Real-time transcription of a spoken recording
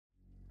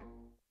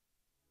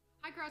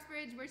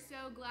CrossBridge, we're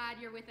so glad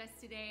you're with us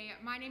today.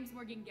 My name's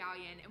Morgan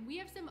Gallion, and we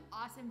have some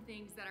awesome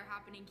things that are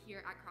happening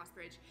here at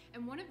CrossBridge.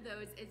 And one of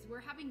those is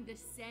we're having the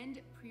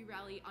Send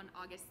Pre-Rally on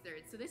August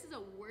 3rd. So this is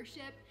a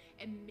worship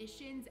and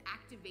missions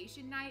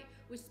activation night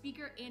with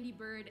speaker Andy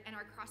Bird, and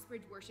our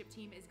CrossBridge worship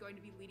team is going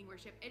to be leading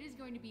worship. It is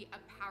going to be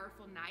a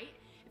powerful night.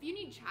 If you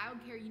need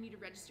childcare, you need to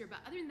register, but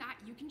other than that,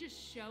 you can just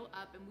show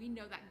up, and we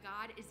know that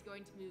God is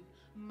going to move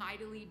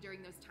mightily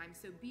during those times.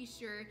 So be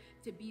sure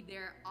to be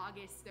there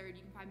August 3rd.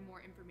 You can find more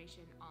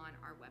information on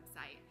our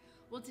website.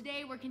 Well,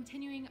 today we're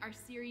continuing our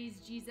series,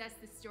 Jesus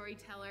the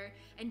Storyteller,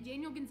 and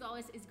Daniel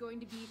Gonzalez is going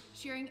to be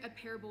sharing a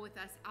parable with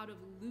us out of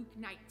Luke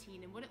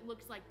 19 and what it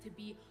looks like to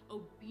be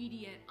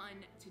obedient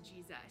unto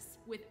Jesus.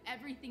 With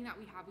everything that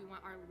we have, we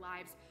want our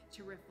lives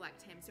to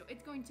reflect him. So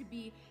it's going to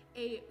be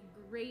a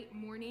great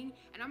morning,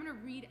 and I'm going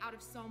to read out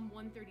of Psalm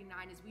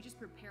 139 as we just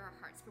prepare our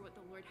hearts for what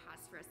the Lord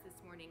has for us this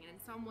morning. And in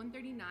Psalm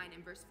 139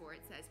 and verse 4,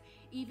 it says,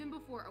 "Even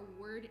before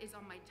a word is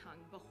on my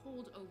tongue,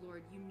 behold, O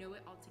Lord, you know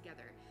it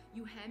altogether.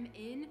 You hem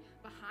in,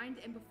 behind,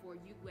 and before,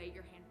 you lay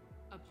your hand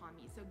upon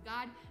me." So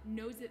God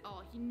knows it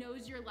all. He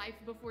knows your life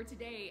before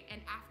today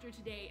and after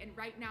today and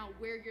right now,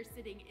 where you're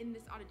sitting in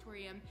this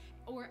auditorium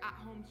or at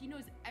home. He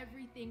knows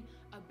everything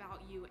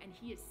about you, and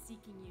he is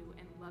seeking you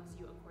and loves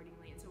you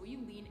accordingly. And so will you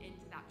lean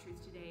into that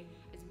truth today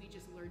as we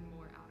just learn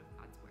more out of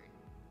God's word?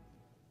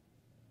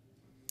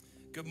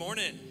 Good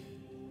morning.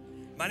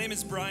 My name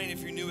is Brian.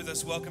 If you're new with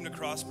us, welcome to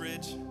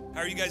CrossBridge.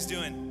 How are you guys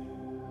doing?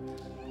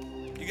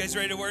 You guys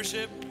ready to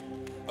worship?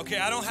 Okay,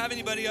 I don't have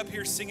anybody up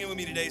here singing with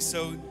me today,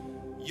 so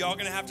y'all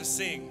gonna have to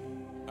sing,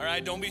 all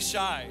right? Don't be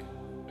shy,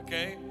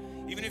 okay?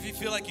 Even if you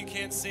feel like you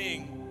can't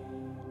sing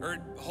or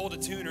hold a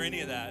tune or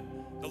any of that,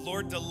 the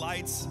Lord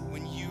delights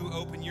when you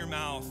open your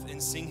mouth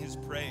and sing his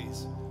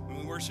praise. When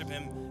we worship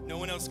him, no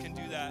one else can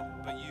do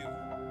that but you.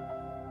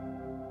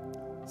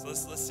 So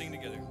let's sing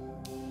together.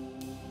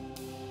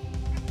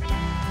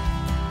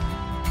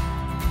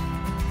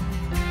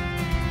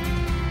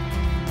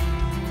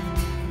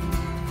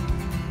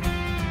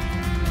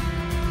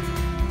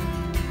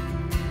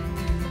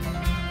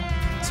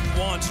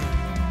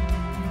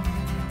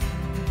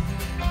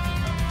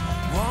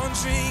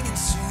 Wandering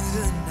into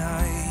the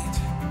night,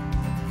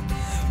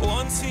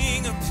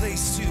 wanting a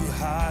place to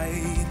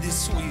hide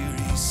this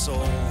weary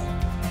soul,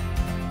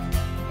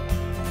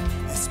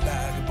 this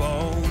bag of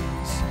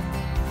bones.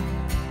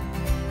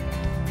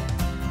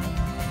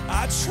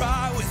 I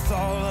try with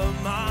all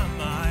of my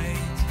might,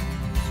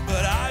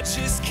 but I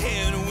just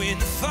can't win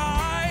the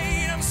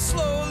fight. I'm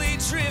slowly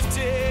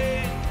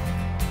drifting,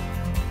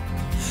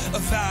 a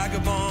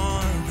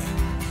vagabond.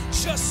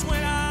 Just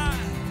when I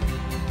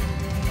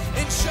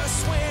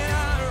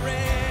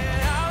ran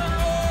out the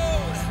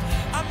road,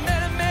 I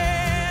met a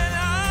man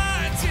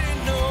I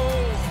didn't know,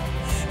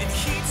 and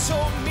he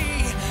told me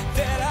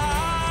that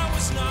I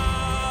was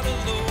not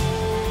alone.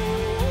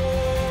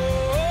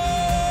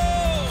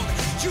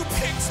 You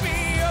picked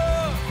me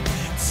up,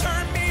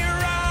 turned me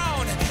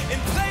around,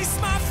 and placed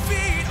my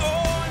feet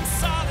on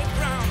solid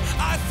ground.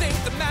 I thank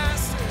the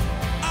Master,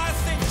 I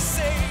thank the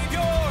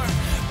Savior,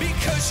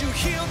 because you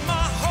healed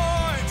my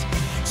heart,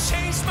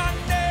 changed my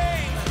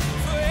name,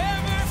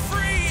 forever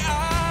free.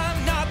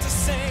 I'm not the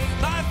same.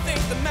 I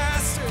thank the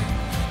Master,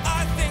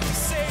 I thank the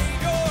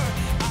Savior,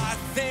 I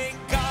thank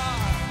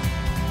God.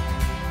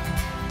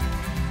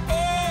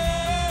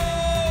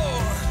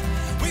 Oh,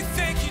 we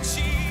thank you,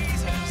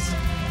 Jesus,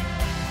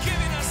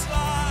 giving us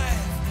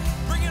life,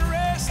 bringing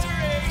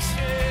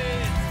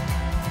restoration.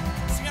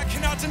 Sing, I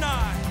cannot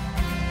deny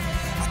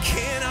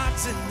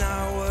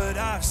what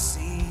I've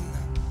seen,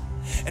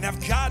 and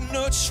I've got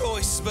no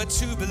choice but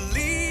to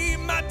believe.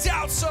 My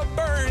doubts are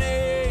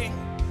burning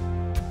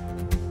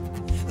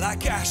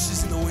like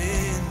ashes in the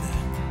wind.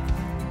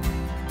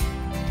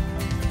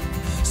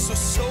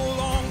 So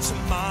long to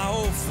my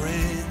old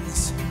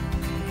friends,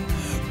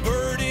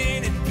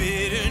 burden and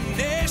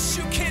bitterness,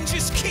 you can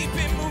just keep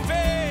it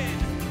moving.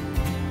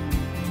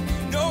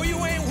 No,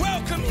 you ain't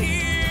welcome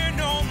here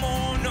no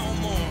more, no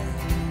more.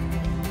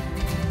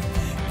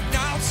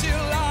 Now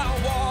till I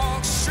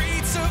walk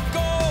streets of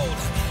gold,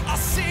 I'll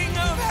sing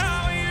of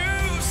how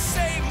you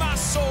saved my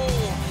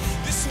soul.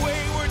 This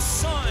wayward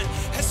son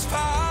has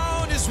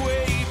found his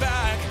way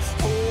back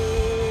home.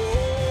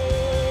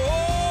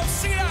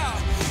 Sing it out.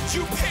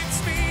 You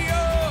picked me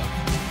up,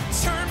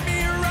 turned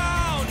me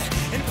around,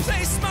 and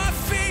placed my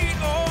feet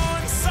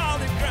on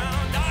solid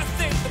ground. I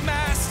thank the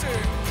Master,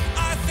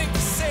 I thank the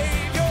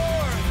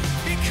Savior,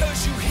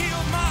 because you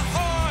healed my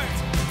heart,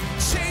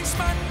 changed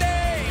my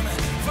name,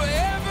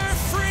 forever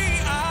free.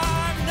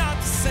 I'm not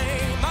the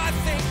same. I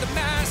thank the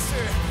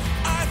Master,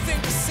 I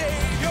thank the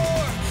Savior,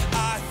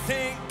 I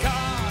thank God.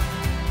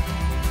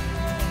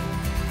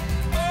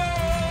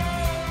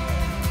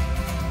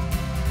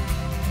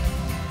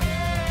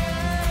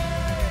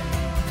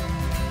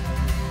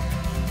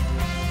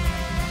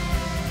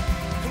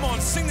 Come on,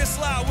 sing this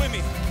loud with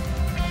me.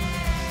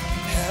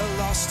 Hell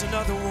lost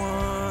another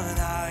one.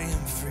 I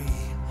am free.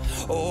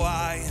 Oh,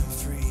 I am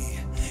free.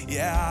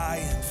 Yeah, I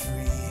am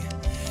free.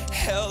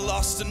 Hell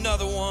lost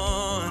another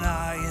one.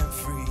 I am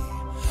free.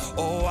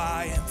 Oh,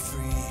 I am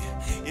free.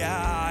 Yeah,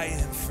 I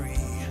am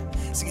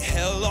free. Sing,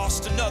 hell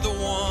lost another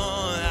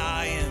one.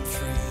 I am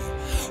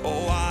free.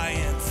 Oh, I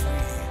am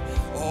free.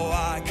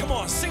 Oh, come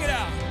on, sing it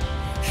out.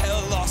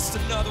 Hell lost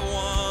another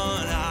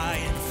one. I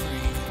am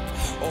free.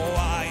 Oh,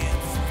 I am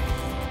free.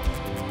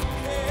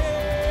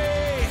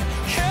 Hey,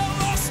 hell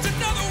lost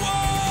another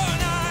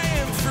one. I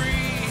am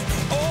free.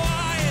 Oh,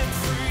 I am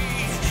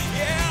free.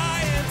 Yeah,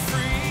 I am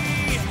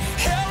free.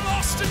 Hell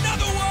lost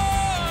another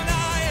one.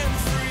 I am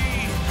free.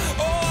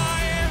 Oh,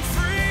 I am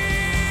free.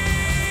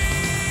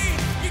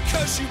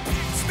 Because you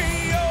picked me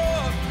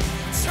up,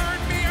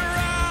 turned me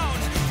around.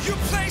 You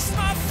placed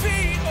my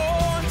feet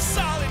on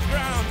solid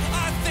ground.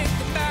 I thank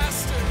the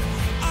Master.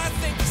 I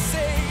thank the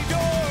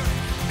Savior.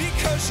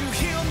 Because you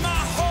healed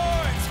my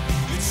heart.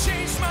 You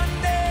changed my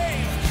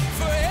name.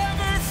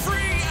 Forever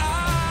free.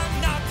 I'm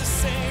not the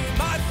same.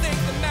 I thank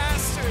the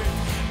Master.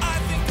 I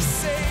thank the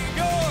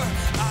Savior.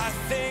 I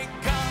thank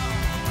God.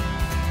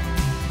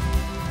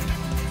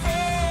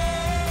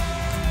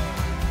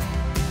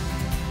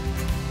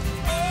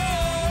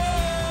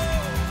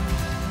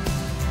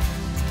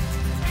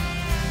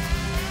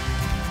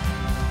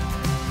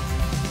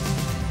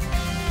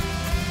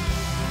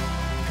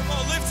 Come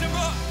on, lift him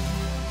up.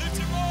 Lift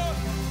him up.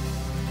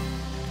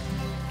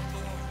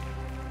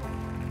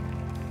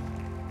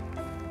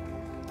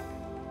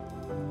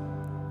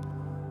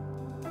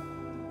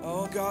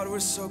 Oh God, we're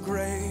so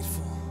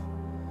grateful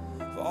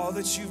for all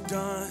that you've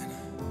done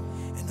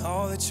and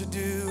all that you're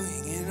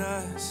doing in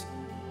us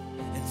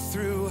and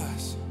through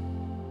us.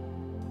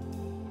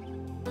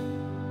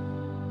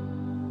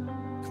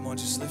 Come on,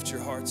 just lift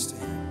your hearts to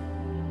him.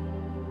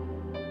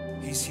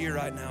 He's here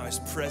right now. His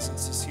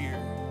presence is here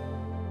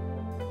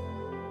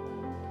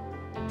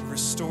to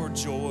restore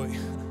joy,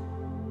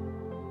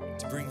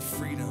 to bring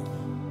freedom,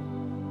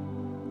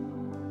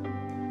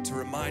 to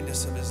remind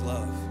us of his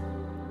love.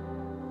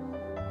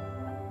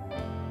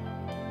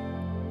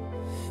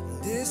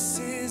 This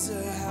is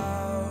a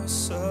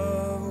house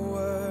of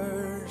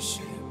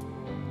worship.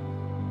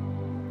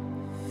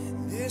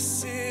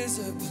 This is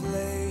a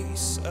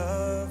place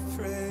of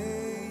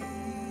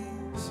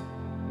praise,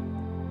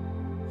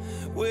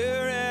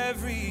 where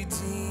every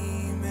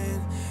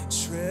demon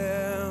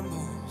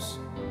trembles,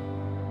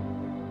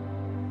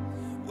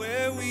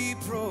 where we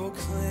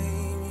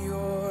proclaim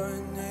your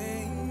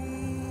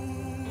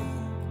name.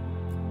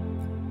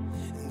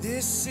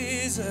 This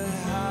is a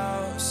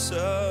house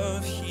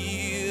of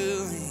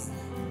healing.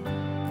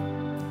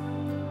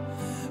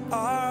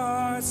 Our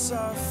hearts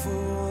are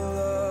full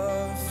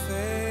of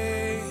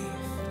faith,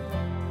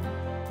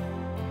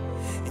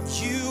 and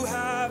you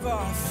have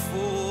our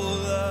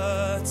full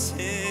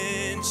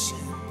attention.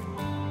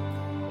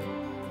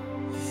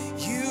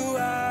 You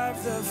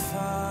have the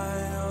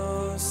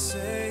final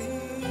say.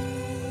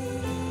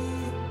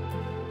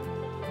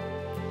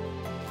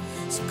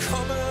 So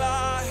come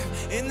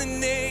alive in the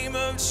name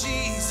of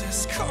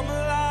Jesus. Come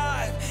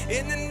alive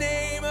in the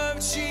name of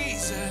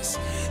Jesus.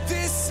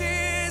 This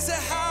is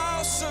a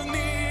house of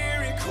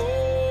miracles.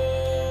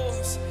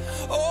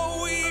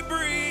 Oh, we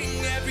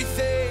bring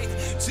everything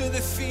to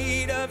the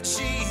feet of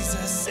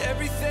Jesus.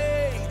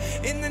 Everything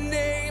in the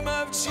name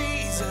of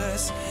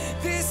Jesus.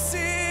 This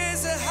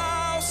is a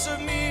house of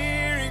miracles.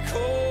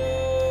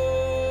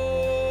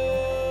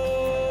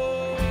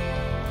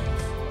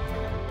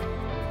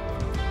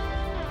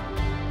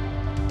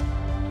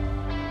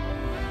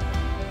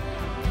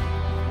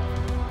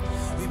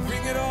 We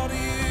bring it all to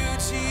you,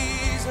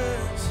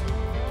 Jesus.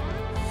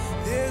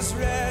 There's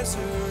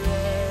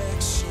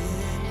resurrection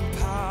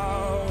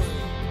power.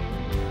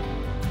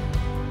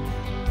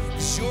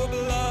 'Cause your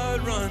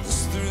blood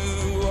runs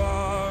through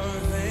our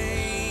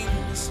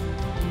veins.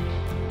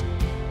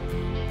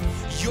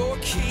 Your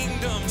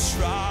kingdom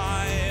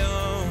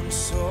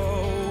triumphs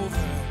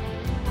over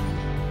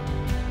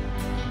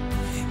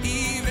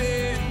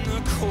even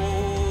the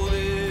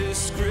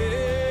coldest grave.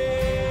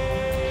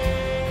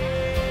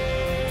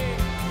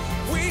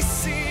 We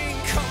sing,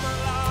 come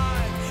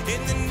alive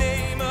in the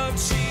name of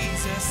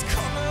Jesus.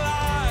 Come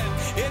alive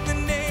in the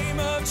name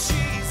of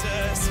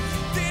Jesus.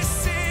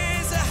 This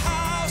is a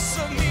house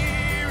of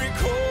miracles.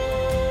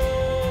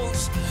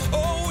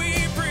 Oh, we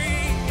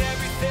bring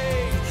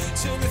everything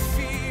to the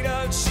feet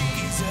of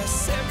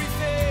Jesus.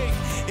 Everything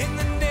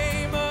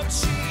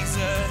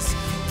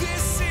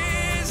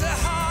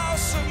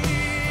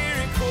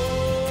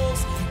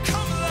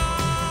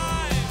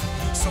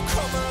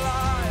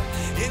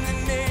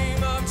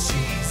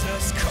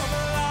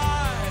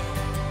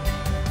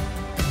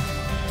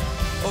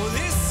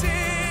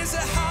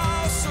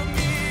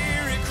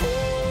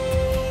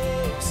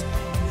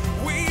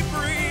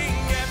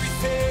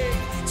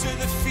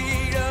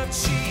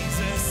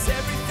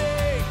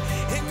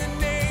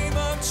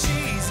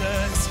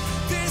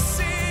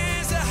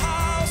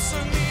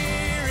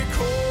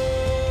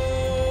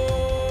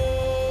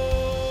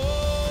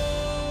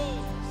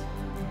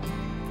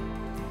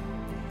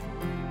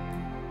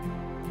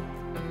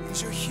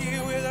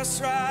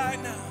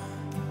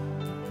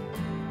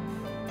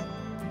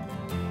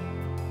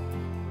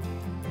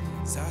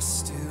 'Cause I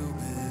still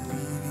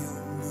believe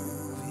you're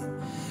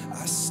moving.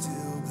 I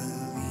still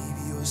believe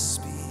you're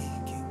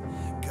speaking.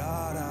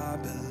 God, I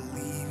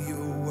believe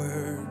you're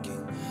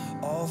working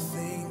all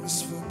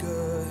things for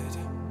good.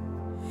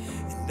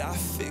 And I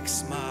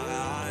fix my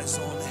eyes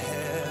on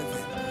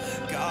heaven.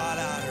 God,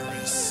 I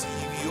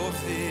receive your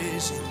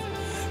vision.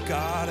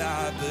 God,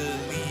 I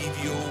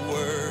believe you're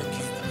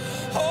working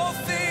all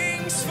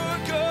things for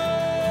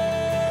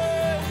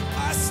good.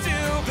 I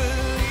still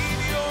believe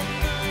you're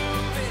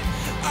moving.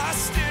 I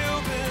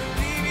still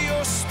believe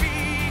you're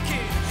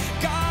speaking.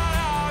 God,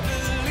 I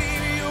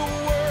believe you're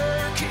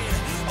working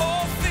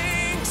all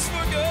things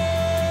for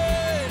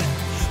good.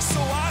 So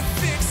I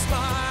fix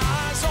my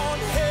eyes on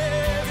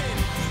heaven.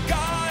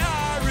 God, I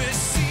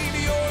receive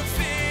your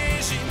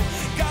vision.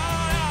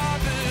 God, I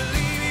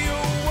believe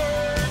you're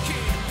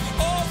working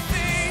all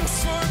things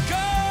for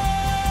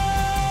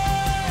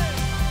good.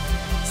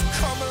 So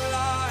come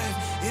alive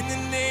in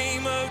the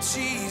name of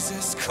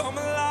Jesus. Come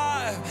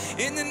alive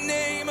in the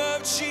name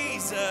of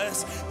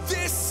Jesus.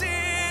 This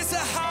is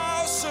a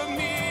house of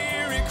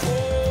miracles.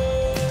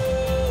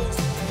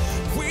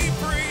 We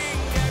bring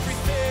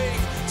everything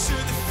to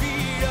the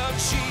feet of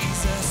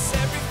Jesus.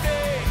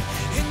 Everything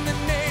in the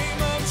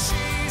name of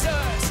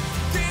Jesus.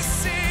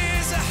 This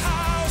is a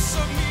house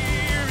of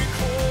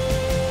miracles.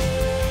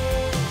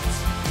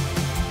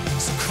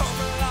 So come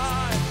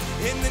alive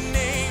in the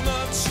name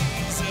of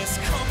Jesus.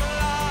 Come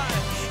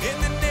alive in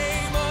the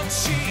name of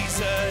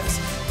Jesus.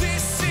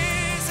 This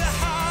is a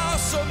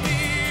house of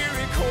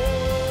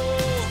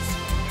miracles.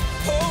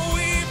 Oh,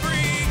 we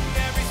bring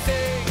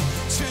everything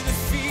to the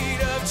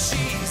feet of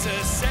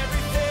Jesus.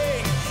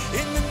 Everything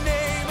in the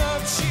name of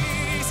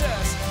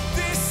Jesus.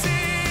 This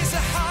is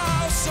a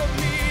house of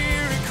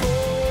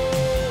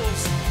miracles.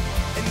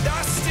 And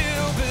I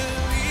still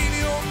believe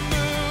you're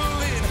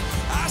moving.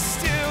 I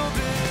still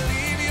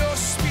believe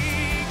you're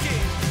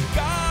speaking.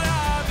 God, I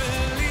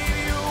believe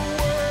you're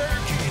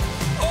working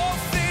all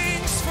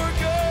things for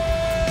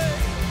good.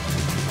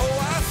 Oh,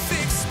 I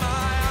fix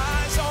my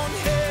eyes on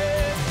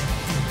heaven.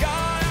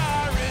 God,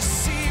 I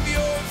receive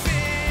your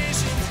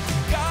vision.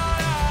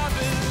 God, I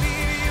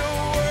believe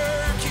you're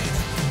working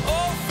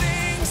all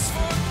things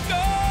for good.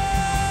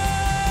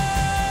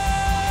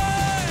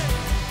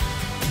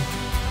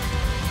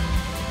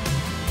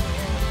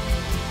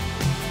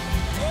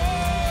 Oh,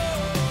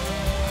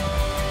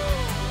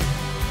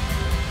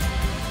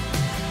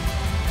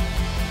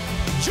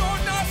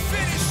 you're not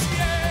finished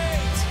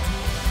yet.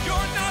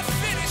 You're not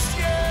finished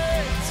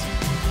yet.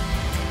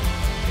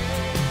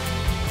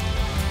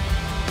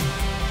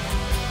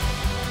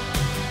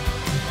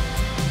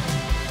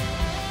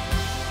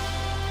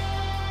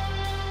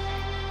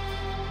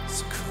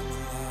 So come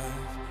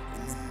alive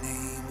in the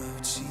name of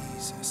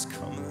Jesus.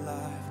 Come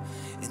alive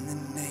in the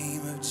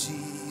name of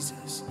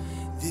Jesus.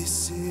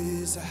 This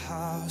is a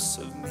house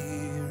of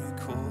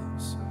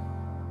miracles.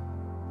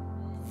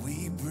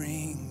 We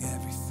bring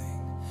everything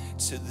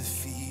to the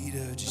feet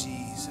of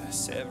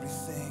Jesus.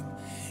 Everything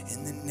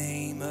in the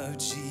name of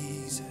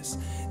Jesus.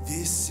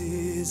 This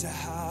is a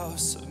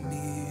house of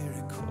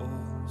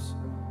miracles.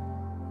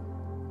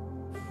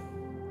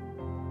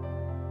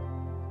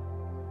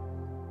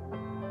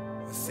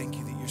 I thank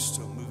you that you're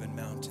still moving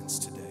mountains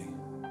today.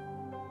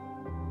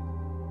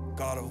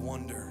 God of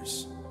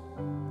wonders.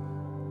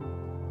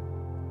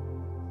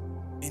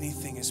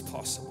 Anything is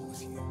possible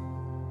with you.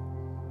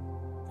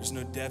 There's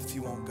no depth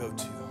you won't go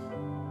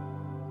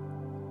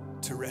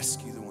to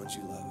rescue the ones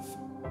you love.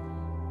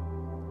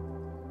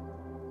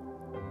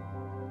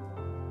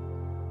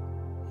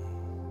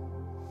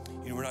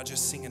 You know, we're not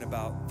just singing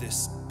about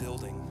this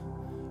building.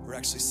 We're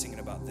actually singing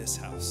about this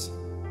house.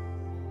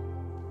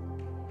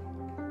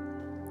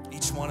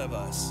 Each one of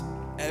us,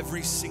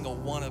 every single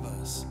one of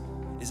us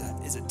is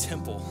a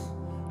temple,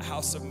 a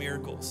house of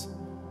miracles,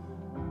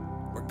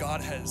 where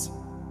God has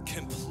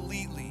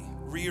completely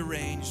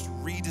rearranged,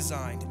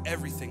 redesigned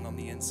everything on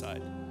the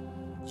inside.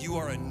 You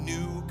are a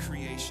new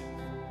creation.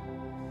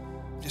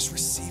 Just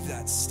receive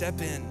that.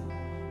 Step in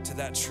to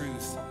that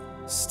truth.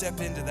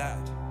 Step into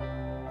that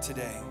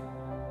today.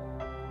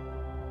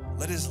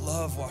 Let his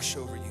love wash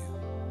over you.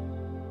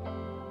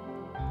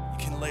 You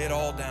can lay it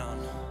all down,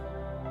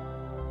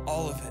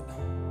 all of it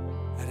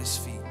at his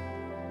feet.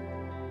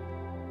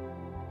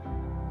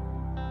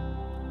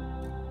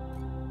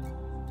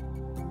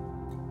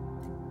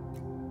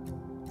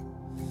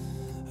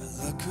 I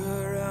look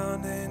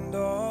around and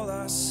all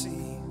I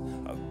see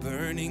are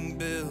burning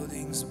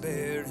buildings,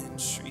 barren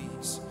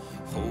trees.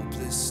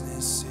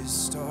 Hopelessness is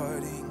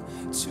starting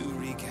to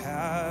wreak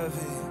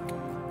havoc.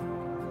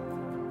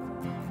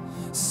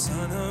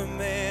 Son of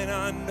man,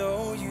 I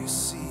know you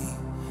see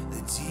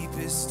the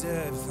deepest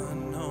depth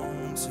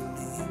unknown to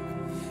me.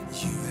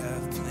 You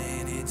have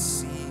planted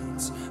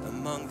seeds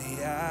among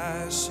the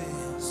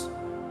ashes.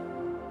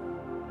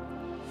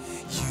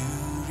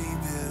 You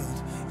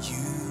rebuild,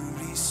 you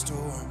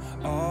restore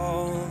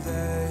all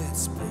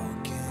that's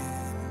broken.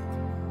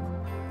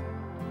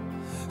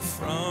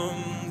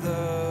 From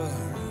the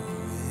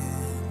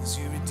ruins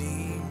you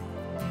redeem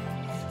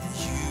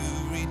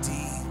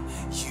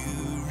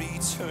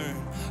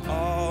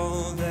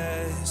all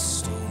that is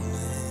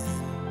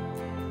stolen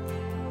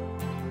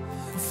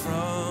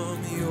from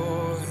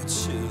your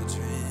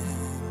children.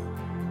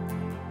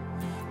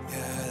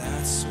 Yeah,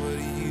 that's what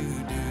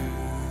you do.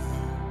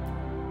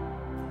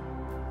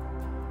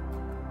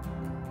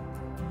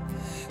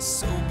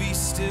 So be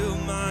still,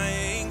 my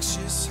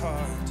anxious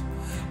heart.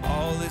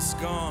 All that's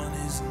gone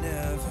is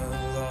never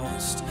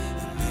lost.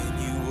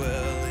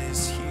 Emmanuel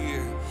is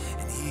here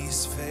and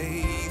he's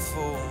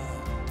faithful.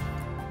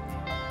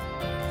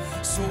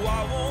 So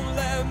I won't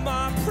let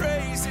my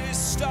praises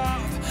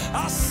stop.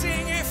 I'll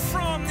sing it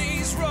from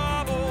these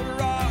rubbled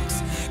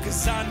rocks,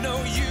 'cause I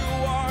know you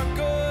are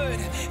good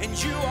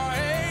and you are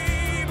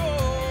able.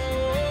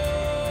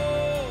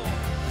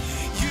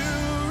 You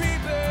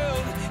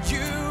rebuild,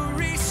 you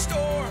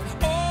restore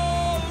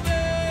all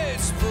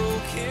that's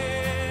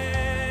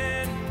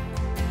broken.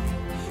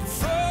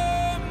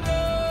 From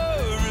the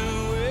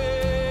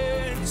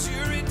ruins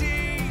you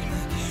redeem,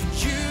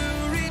 you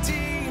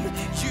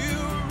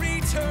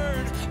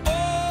return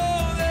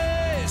all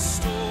that's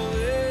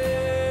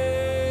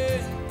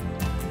stolen.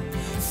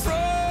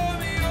 From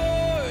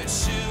your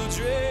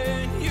children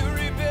you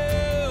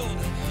rebuild,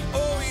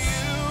 oh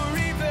you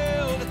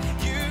rebuild,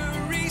 you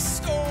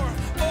restore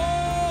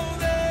all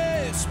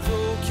that's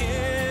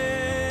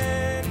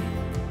broken.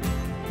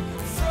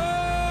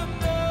 From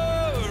the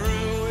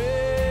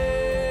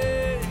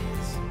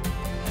ruins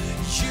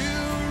you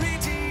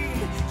redeem,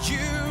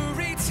 you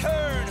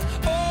return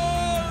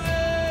all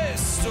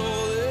that's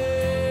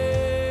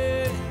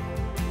stolen.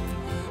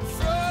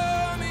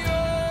 From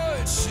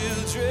your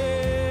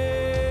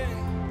children,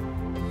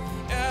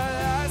 yeah,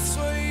 that's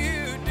what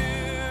you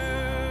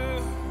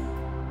do.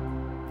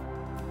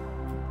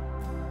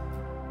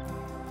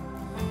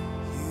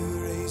 You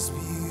raise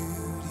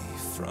beauty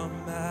from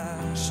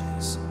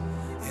ashes,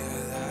 yeah,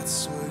 that's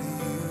what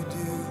you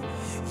do.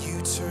 You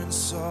turn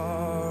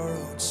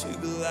sorrow to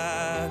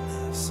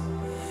gladness,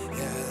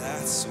 yeah,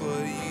 that's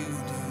what you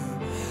do.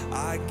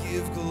 I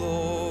give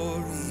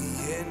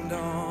glory and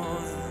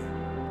honor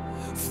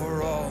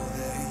for all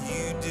that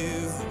you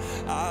do.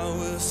 I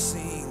will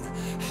sing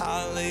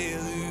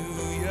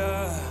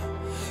hallelujah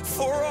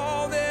for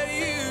all that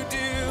you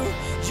do.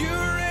 You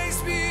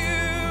raise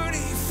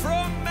beauty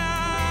from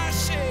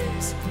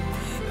ashes,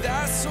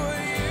 that's what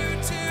you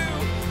do.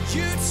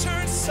 You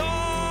turn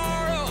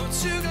sorrow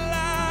to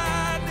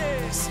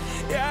gladness,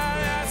 yeah,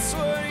 that's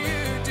what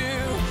you do.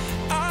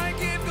 I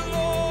give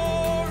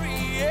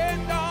glory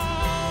and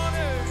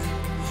honor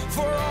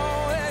for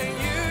all that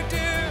you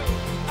do.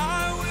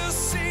 I will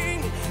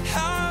sing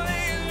hallelujah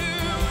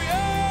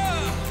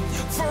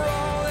for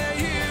all that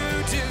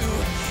you do.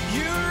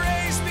 You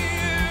raise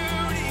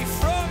beauty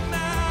from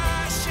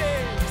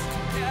ashes,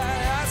 yeah,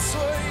 that's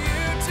what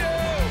you do.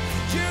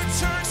 You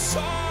turn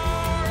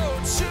sorrow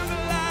to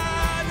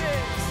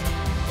gladness,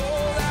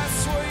 oh,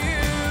 that's what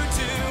you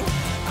do.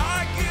 I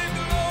give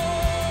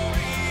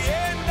glory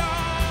and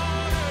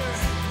honor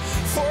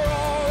for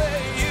all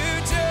that you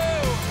do.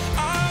 I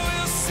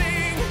will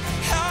sing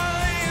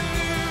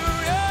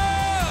hallelujah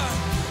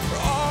for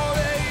all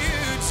that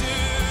you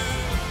do.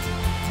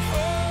 Oh,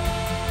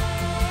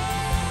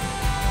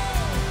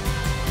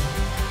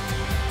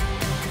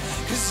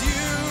 'cause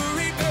you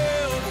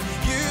rebuild,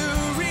 you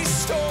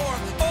restore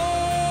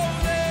all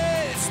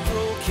that's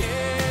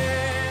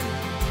broken.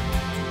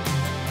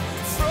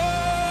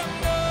 From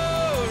the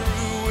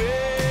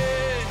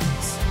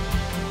ruins,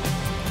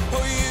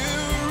 oh, you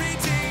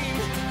redeem,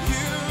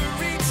 you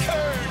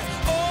return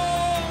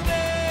all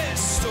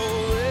that's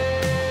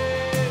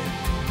stolen.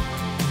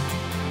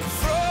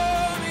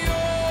 From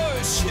your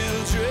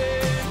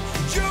children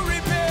you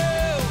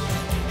rebuild,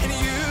 and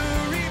you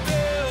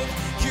rebuild,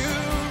 you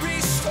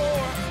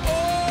restore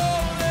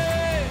all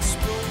that's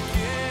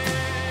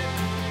broken.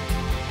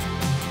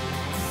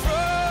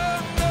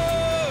 From the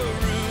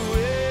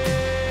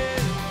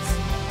ruins,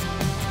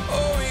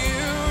 oh,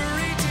 you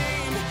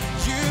redeem,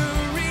 you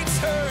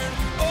return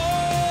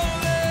all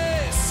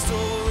that's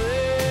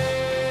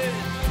stolen.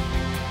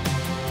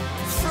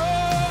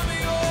 From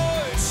your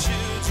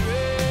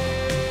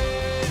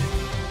children,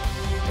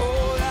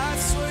 oh,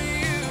 that's what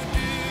you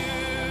do.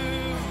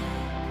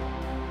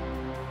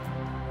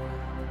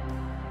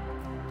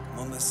 Come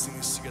on, let's sing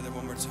this together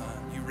one more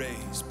time. You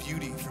raise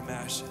beauty from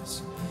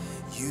ashes.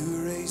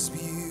 You raise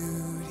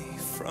beauty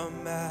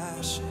from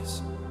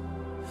ashes.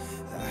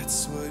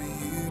 That's what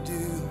you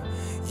do.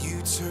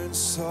 You turn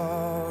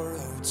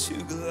sorrow to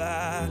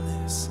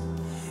gladness.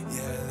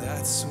 Yeah,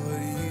 that's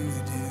what you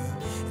do.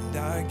 And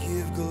I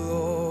give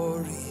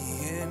glory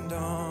and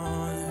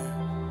honor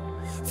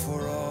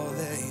for all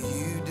that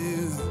you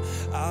do.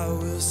 I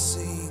will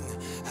sing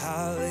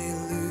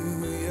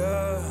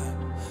hallelujah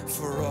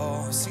for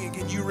all. Sing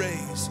again. You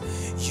raise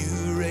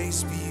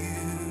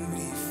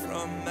beauty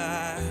from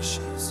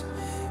ashes.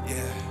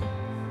 Yeah,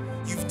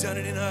 you've done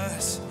it in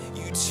us.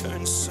 You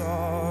turn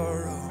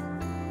sorrow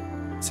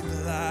to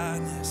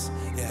gladness.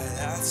 Yeah,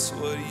 that's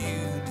what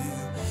you do.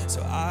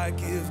 So I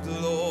give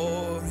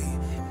glory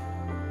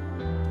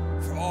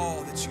for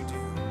all that you do.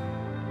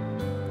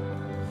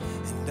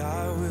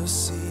 will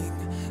sing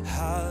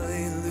hallelujah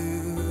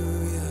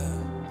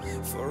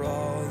for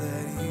all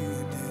that you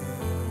do.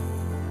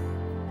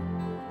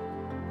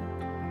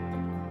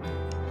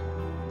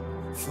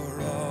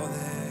 For all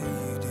that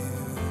you do.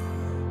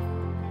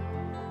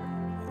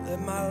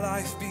 Let my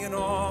life be an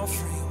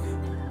offering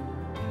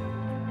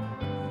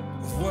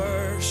of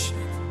worship,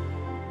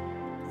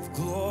 of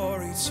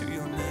glory to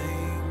your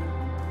name.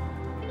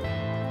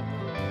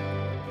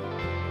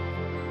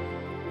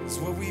 It's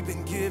what we've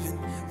been given,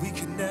 we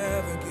can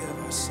never give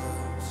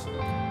ourselves.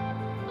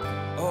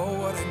 Oh,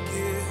 what a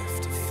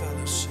gift of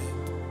fellowship.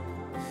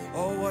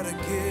 Oh, what a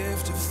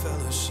gift of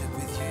fellowship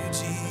with you,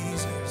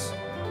 Jesus.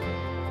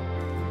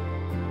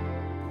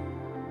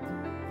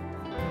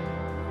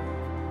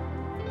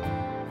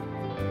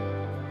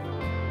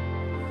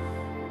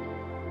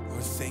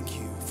 Lord, thank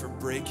you for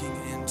breaking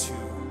into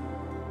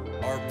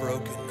our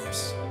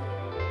brokenness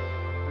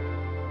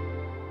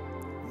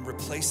and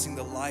replacing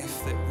the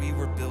life that we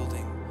were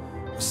building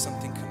with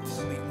something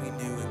completely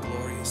new and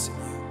glorious in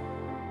you.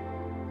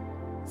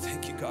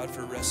 Thank you, God,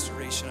 for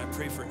restoration. I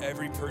pray for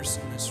every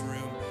person in this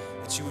room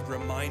that you would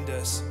remind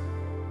us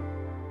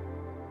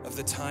of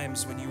the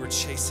times when you were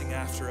chasing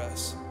after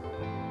us.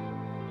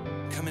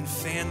 Come and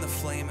fan the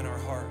flame in our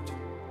heart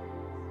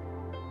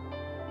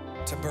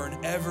to burn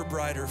ever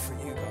brighter for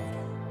you, God.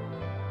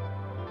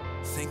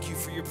 Thank you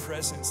for your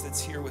presence that's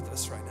here with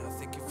us right now.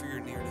 Thank you for your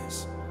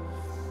nearness.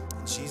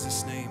 In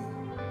Jesus' name,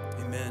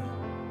 amen.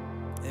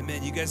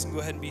 Amen. You guys can go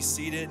ahead and be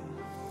seated.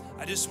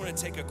 I just want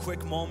to take a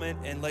quick moment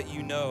and let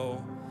you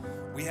know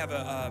we have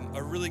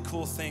a really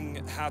cool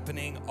thing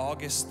happening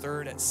August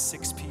 3rd at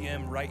 6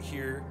 p.m. right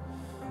here.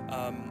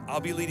 I'll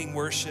be leading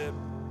worship.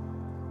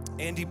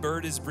 Andy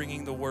Bird is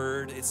bringing the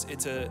word. It's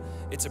a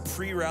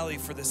pre-rally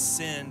for the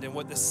Send, and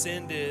what the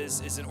Send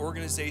is an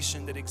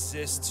organization that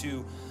exists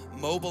to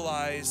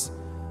mobilize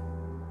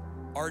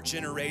our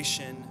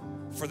generation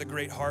for the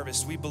great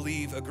harvest. We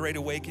believe a great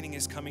awakening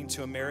is coming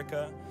to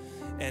America,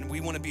 and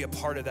we want to be a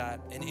part of that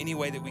in any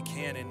way that we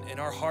can. And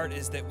our heart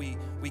is that we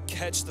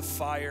catch the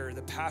fire,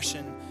 the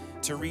passion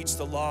to reach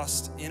the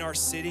lost in our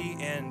city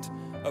and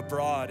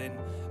abroad. And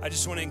I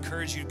just want to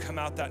encourage you to come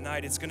out that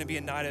night. It's going to be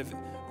a night of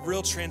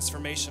real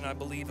transformation. I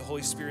believe the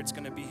Holy Spirit's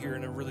going to be here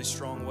in a really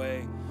strong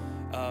way.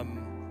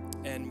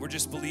 And we're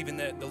just believing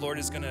that the Lord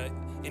is going to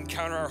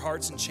encounter our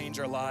hearts and change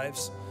our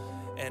lives.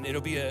 And it'll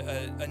be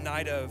a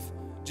night of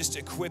just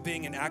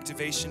equipping and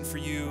activation for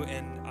you.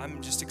 And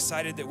I'm just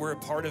excited that we're a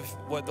part of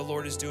what the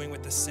Lord is doing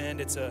with the Send.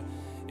 It's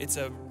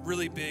a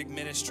really big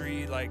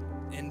ministry. Like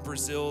in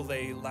Brazil,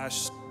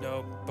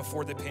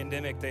 before the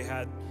pandemic, they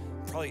had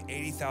probably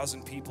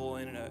 80,000 people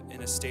in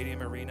a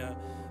stadium arena.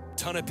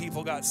 Ton of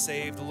people got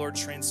saved. The Lord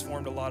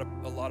transformed a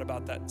lot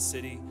about that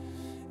city.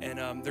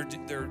 And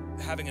they're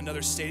having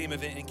another stadium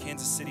event in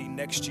Kansas City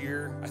next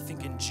year, I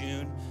think in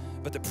June.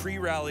 But the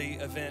pre-rally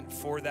event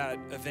for that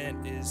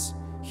event is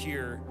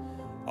here,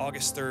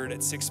 August 3rd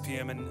at 6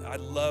 p.m. And I'd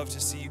love to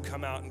see you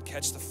come out and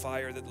catch the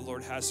fire that the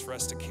Lord has for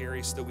us to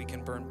carry so that we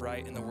can burn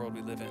bright in the world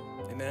we live in.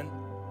 Amen?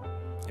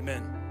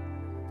 Amen.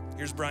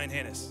 Here's Brian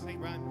Hannes. Hey,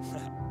 Brian.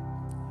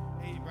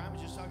 Hey, Brian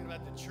was just talking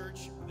about the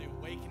church, the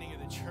awakening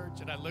of the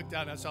church, and I looked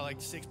out and I saw like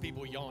 6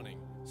 people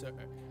yawning. So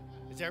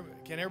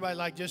can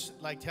everybody just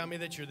tell me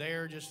that you're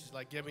there? Just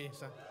give me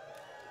some.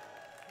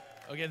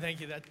 Okay,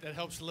 thank you. That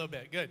helps a little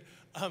bit. Good.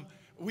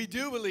 We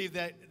do believe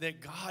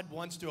that God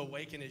wants to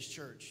awaken his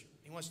church.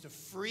 He wants to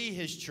free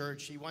his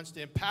church. He wants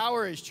to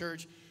empower his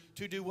church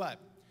to do what?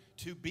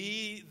 To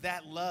be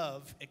that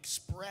love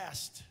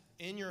expressed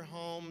in your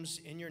homes,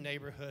 in your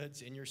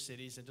neighborhoods, in your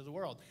cities, and to the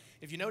world.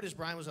 If you notice,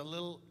 Brian was a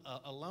little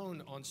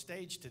alone on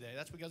stage today.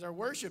 That's because our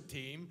worship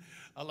team,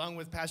 along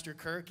with Pastor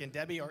Kirk and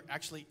Debbie, are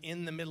actually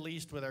in the Middle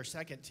East with our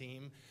second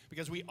team,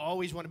 because we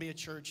always want to be a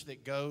church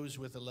that goes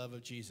with the love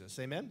of Jesus.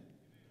 Amen?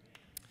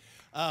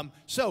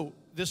 So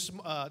this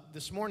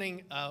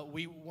morning,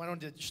 we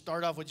wanted to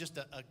start off with just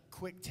a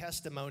quick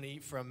testimony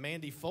from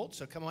Mandy Foltz.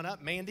 So come on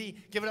up. Mandy,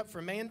 give it up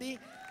for Mandy.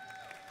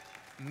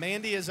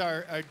 Mandy is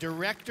our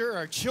director,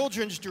 our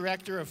children's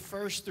director of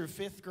 1st through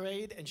 5th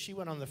grade, and she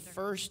went on the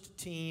first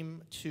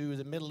team to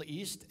the Middle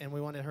East, and we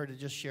wanted her to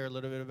just share a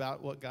little bit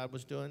about what God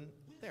was doing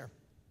there.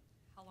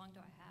 How long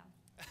do I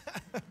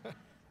have?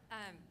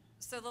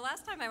 So the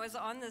last time I was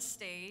on this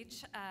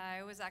stage,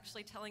 I was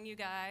actually telling you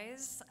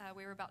guys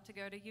we were about to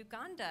go to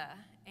Uganda,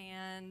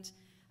 and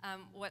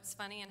what's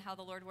funny and how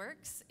the Lord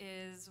works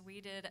is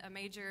we did a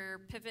major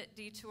pivot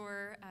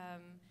detour.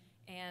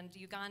 And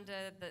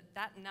Uganda,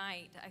 that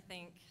night, I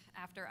think,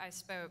 after I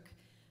spoke,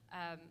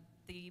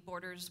 the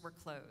borders were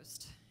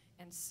closed.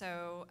 And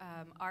so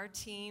our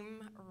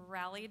team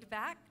rallied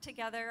back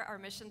together. Our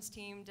missions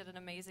team did an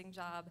amazing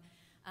job.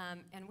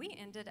 And we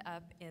ended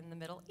up in the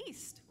Middle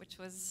East, which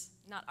was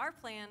not our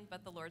plan,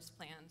 but the Lord's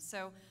plan.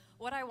 So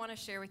what I want to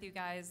share with you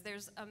guys,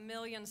 there's a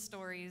million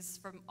stories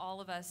from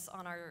all of us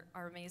on our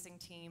amazing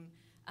team.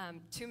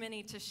 Too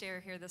many to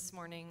share here this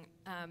morning.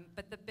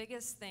 But the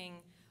biggest thing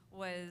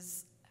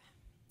was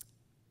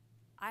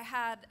I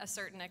had a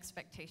certain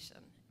expectation,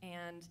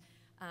 and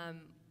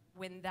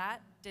when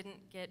that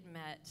didn't get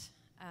met,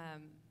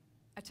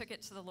 I took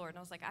it to the Lord, and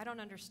I was like, I don't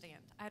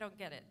understand. I don't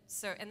get it.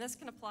 So, and this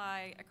can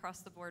apply across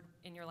the board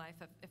in your life.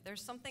 If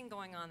there's something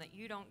going on that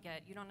you don't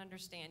get, you don't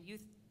understand, you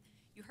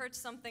heard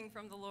something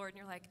from the Lord, and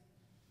you're like,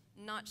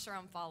 not sure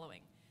I'm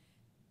following.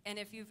 And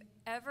if you've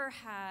ever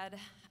had,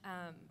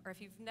 or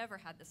if you've never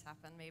had this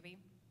happen, maybe,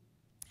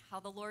 how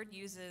the Lord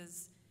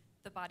uses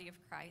the body of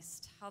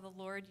Christ, how the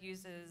Lord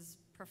uses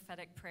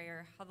prophetic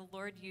prayer, how the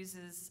Lord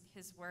uses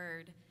his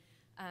word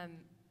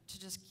to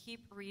just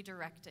keep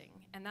redirecting.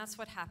 And that's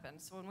what happened.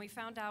 So when we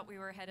found out we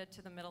were headed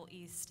to the Middle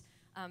East,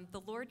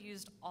 the Lord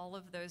used all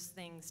of those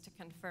things to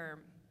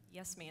confirm,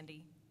 yes,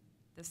 Mandy,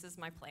 this is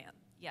my plan.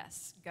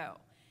 Yes, go.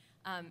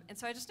 And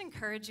so I just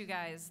encourage you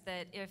guys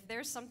that if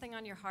there's something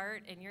on your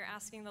heart and you're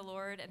asking the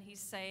Lord and he's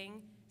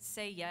saying,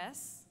 say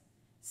yes,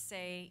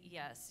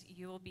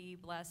 you will be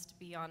blessed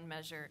beyond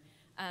measure.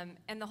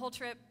 And the whole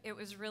trip, it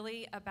was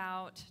really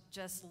about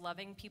just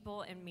loving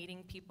people and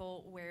meeting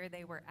people where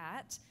they were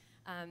at.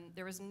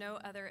 There was no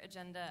other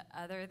agenda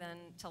other than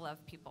to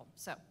love people.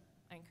 So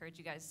I encourage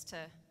you guys to,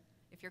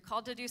 if you're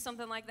called to do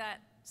something like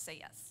that, say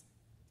yes.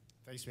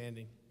 Thanks,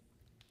 Mandy.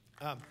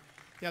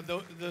 Yeah,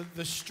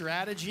 the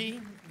strategy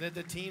that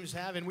the teams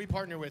have, and we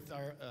partner with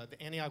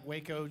the Antioch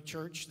Waco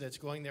church that's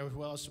going there as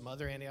well as some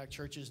other Antioch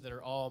churches that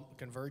are all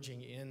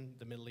converging in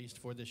the Middle East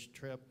for this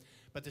trip.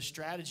 But the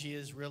strategy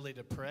is really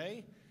to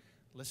pray,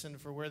 listen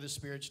for where the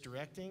Spirit's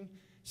directing,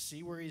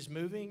 see where he's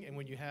moving, and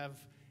when you have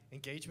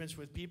engagements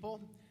with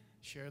people,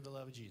 share the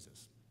love of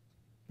Jesus.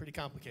 Pretty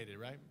complicated,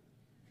 right?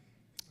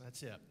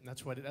 That's it.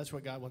 That's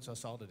what God wants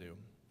us all to do.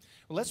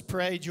 Well, let's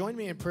pray. Join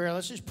me in prayer.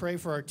 Let's just pray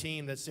for our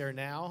team that's there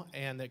now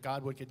and that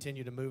God would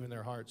continue to move in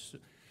their hearts.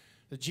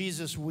 That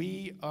Jesus,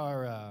 we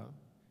are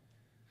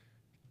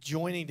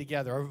joining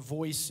together. Our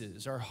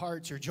voices, our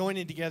hearts are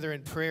joining together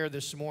in prayer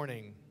this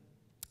morning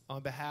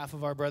on behalf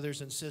of our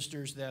brothers and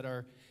sisters that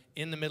are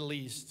in the Middle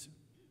East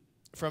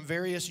from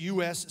various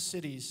U.S.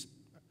 cities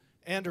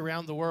and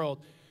around the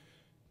world.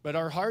 But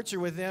our hearts are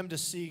with them to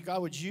see,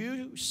 God, would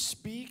you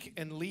speak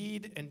and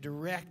lead and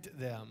direct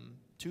them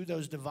to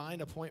those divine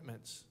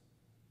appointments?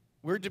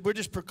 We're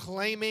just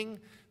proclaiming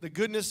the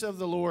goodness of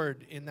the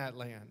Lord in that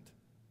land.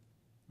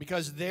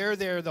 Because they're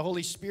there, the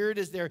Holy Spirit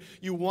is there.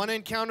 You want to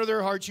encounter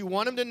their hearts. You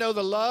want them to know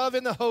the love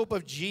and the hope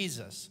of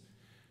Jesus.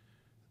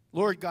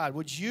 Lord God,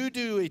 would you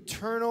do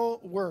eternal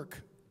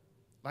work,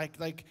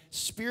 like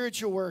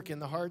spiritual work in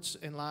the hearts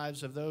and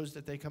lives of those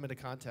that they come into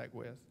contact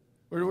with?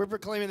 We're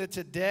proclaiming that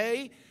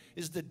today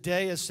is the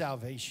day of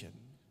salvation.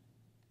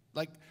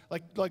 Like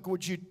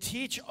would you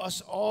teach us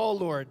all,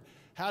 Lord,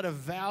 how to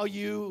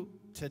value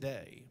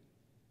today?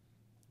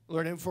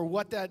 Lord, and for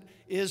what that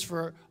is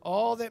for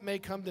all that may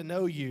come to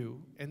know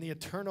you and the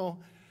eternal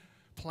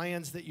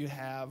plans that you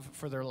have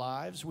for their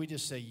lives, we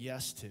just say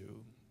yes to.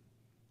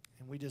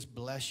 And we just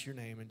bless your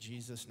name in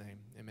Jesus' name.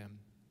 Amen.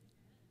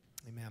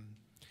 Amen.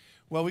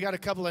 Well, we got a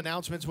couple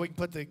announcements. We can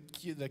put the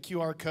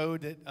QR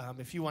code that,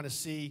 if you want to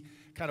see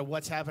kind of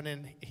what's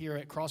happening here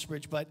at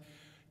CrossBridge. But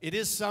it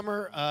is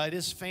summer. It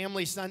is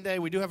Family Sunday.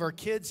 We do have our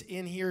kids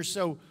in here.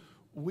 So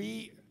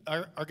we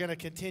are going to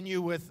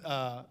continue with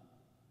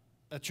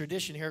a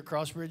tradition here at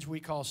CrossBridge we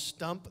call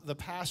Stump the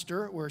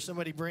Pastor, where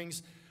somebody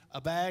brings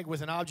a bag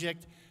with an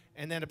object,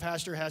 and then a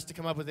pastor has to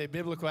come up with a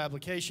biblical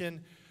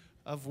application,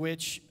 of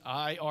which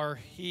I or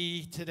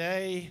he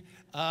today.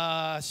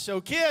 So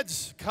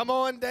kids, come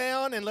on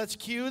down and let's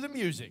cue the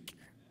music.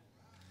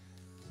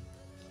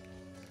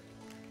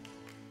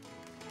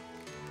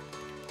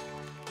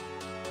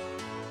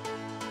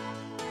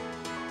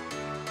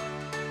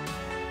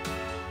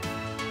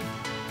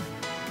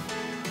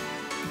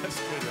 That's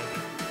good, right?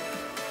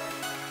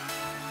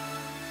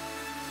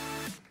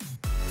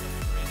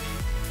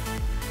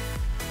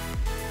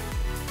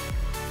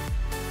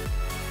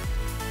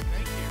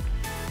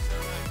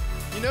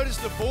 You notice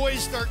the boys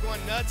start going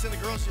nuts and the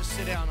girls just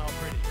sit down all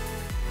pretty.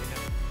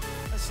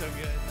 That's so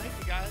good. Thank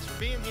you guys for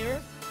being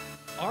here.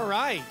 All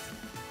right.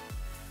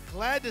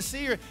 Glad to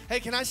see you. Hey,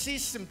 can I see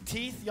some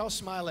teeth? Y'all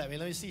smile at me.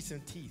 Let me see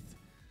some teeth.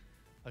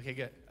 Okay,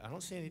 good. I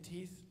don't see any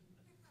teeth.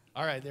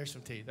 All right, there's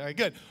some teeth. All right,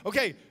 good.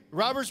 Okay,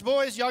 Robert's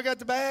boys, y'all got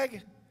the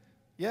bag?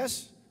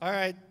 Yes? All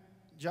right.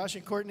 Josh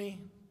and Courtney,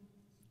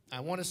 I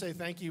want to say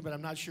thank you, but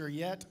I'm not sure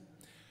yet.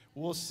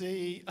 We'll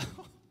see.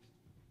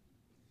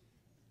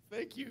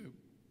 Thank you.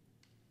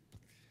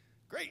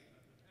 Great.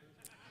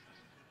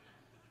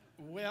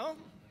 Well,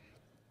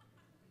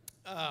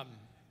 yeah,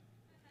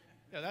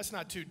 that's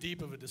not too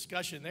deep of a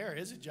discussion there,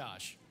 is it,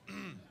 Josh?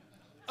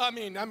 I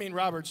mean,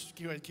 Robert's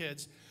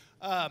kids.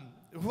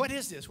 What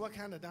is this? What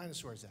kind of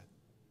dinosaur is that?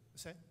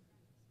 Say,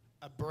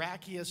 a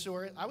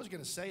brachiosaurus. I was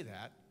going to say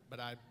that, but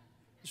I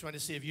just wanted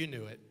to see if you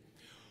knew it.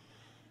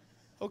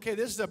 Okay,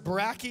 this is a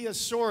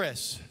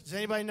brachiosaurus. Does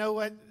anybody know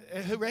what?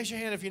 Raise your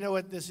hand if you know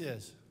what this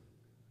is.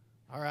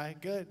 All right,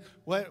 good.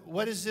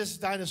 What is this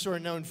dinosaur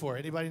known for?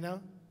 Anybody know?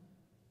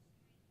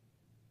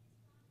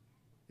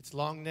 It's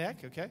long neck,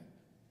 okay.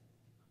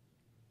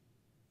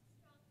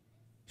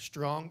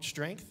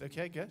 Strength,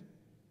 okay, good.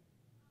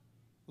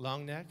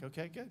 Long neck,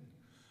 okay, good.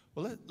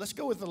 Well, let's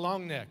go with the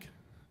long neck.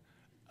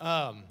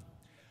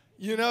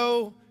 You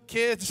know,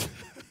 kids,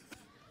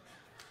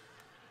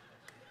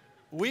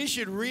 we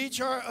should reach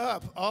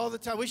up all the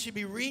time. We should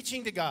be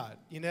reaching to God,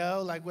 you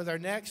know, like with our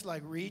necks,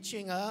 like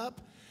reaching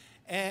up.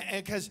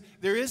 And because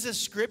there is a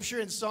scripture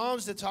in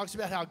Psalms that talks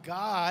about how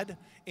God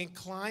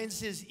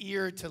inclines his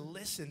ear to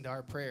listen to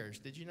our prayers.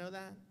 Did you know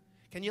that?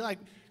 Can you like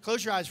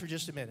close your eyes for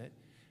just a minute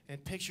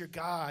and picture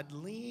God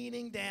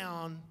leaning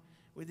down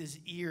with his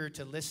ear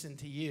to listen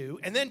to you,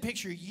 and then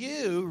picture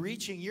you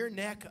reaching your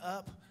neck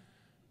up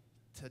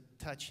to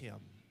touch him.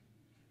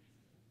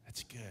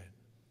 That's good.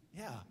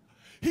 Yeah.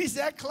 He's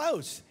that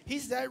close.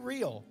 He's that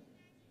real.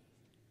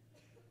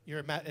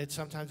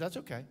 Sometimes that's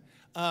okay.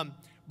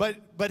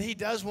 But he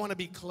does want to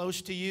be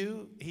close to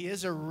you. He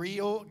is a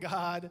real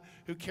God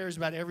who cares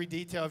about every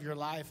detail of your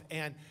life,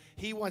 and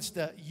he wants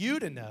you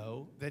to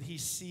know that he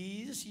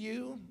sees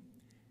you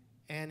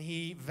and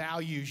he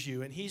values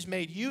you, and he's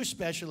made you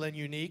special and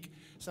unique.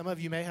 Some of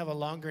you may have a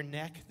longer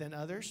neck than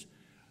others.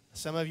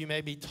 Some of you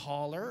may be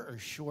taller or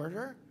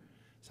shorter.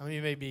 Some of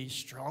you may be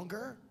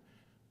stronger,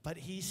 but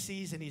he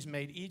sees and he's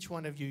made each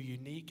one of you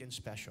unique and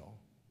special.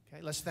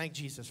 Okay, let's thank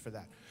Jesus for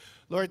that.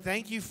 Lord,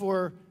 thank you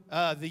for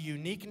the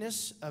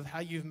uniqueness of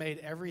how you've made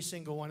every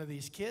single one of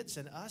these kids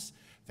and us.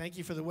 Thank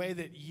you for the way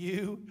that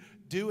you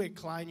do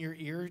incline your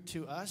ear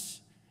to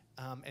us.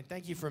 And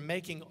thank you for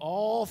making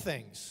all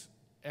things,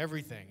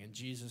 everything, in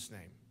Jesus'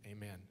 name.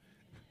 Amen.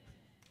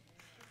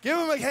 Give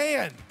them a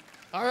hand.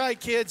 All right,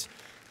 kids.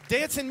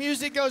 Dancing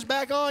music goes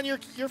back on. You're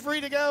free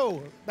to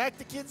go. Back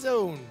to Kids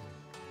Zone.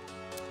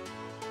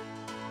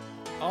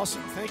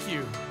 Awesome. Thank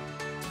you.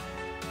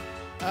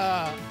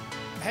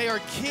 Hey, our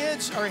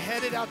kids are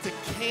headed out to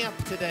camp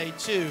today,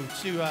 too,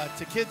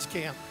 to kids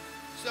camp.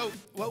 So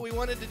what we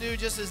wanted to do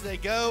just as they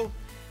go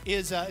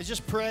is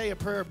just pray a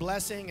prayer of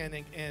blessing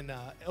and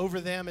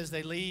over them as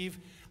they leave.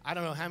 I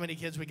don't know how many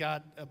kids we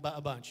got,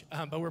 a bunch.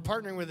 But we're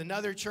partnering with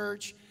another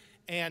church,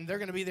 and they're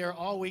going to be there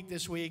all week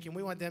this week, and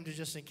we want them to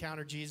just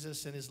encounter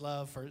Jesus and his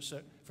love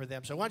for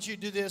them. So once you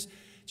do this,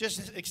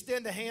 just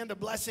extend a hand of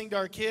blessing to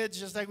our kids,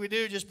 just like we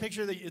do. Just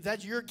picture that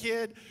that's your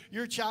kid,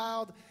 your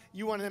child.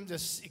 You want them to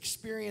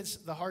experience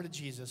the heart of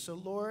Jesus. So,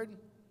 Lord,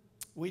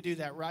 we do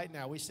that right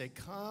now. We say,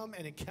 come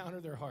and encounter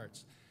their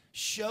hearts.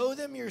 Show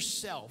them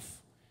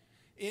yourself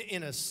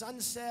in a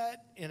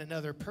sunset, in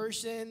another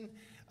person,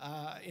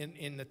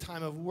 in the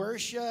time of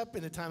worship,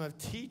 in the time of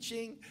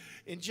teaching,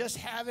 in just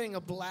having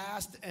a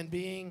blast and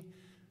being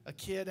a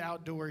kid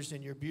outdoors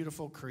in your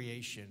beautiful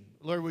creation.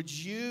 Lord, would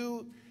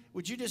you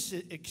just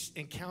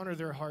encounter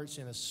their hearts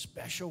in a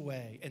special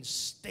way and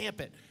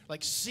stamp it,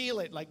 like seal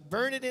it, like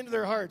burn it into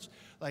their hearts,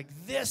 like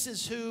this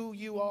is who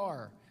you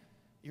are,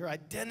 your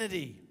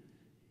identity,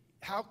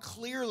 how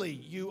clearly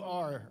you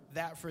are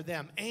that for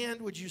them.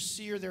 And would you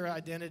sear their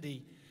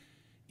identity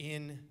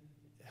in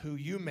who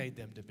you made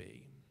them to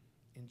be?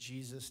 In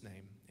Jesus'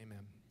 name,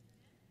 amen.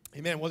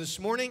 Amen. Well, this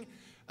morning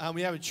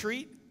we have a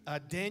treat.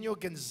 Daniel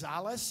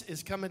Gonzalez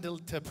is coming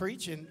to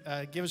preach and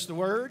give us the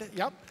word.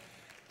 Yep.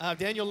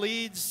 Daniel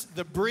leads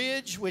The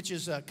Bridge, which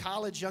is a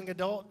college young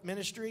adult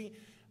ministry.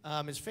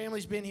 His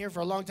family's been here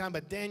for a long time,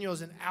 but Daniel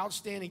is an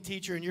outstanding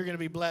teacher, and you're going to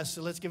be blessed.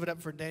 So let's give it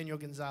up for Daniel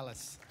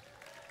Gonzalez. Thanks,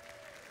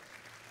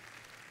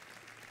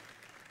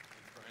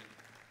 Brian.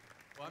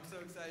 Well, I'm so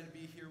excited to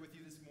be here with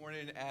you this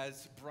morning.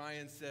 As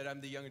Brian said, I'm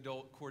the young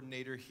adult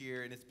coordinator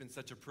here, and it's been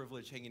such a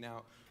privilege hanging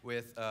out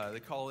with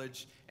the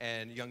college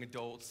and young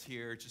adults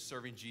here, just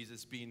serving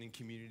Jesus, being in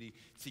community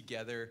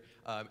together,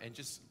 and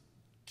just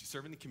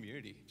serving the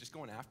community, just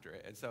going after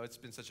it. And so it's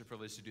been such a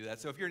privilege to do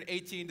that. So if you're an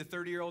 18 to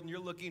 30-year-old and you're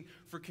looking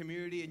for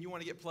community and you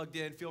want to get plugged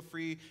in, feel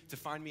free to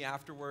find me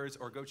afterwards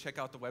or go check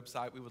out the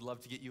website. We would love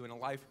to get you in a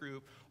life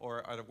group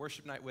or at a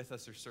worship night with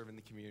us or serving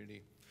the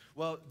community.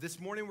 Well,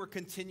 this morning we're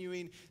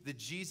continuing the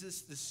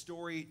Jesus, the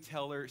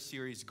Storyteller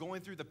series,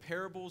 going through the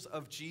parables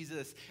of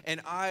Jesus.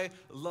 And I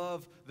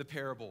love the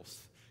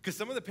parables. Because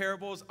some of the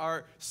parables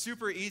are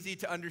super easy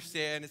to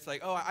understand. It's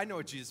like, oh, I know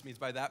what Jesus means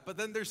by that. But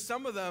then there's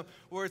some of them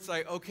where it's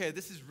like, okay,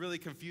 this is really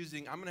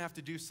confusing. I'm going to have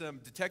to do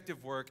some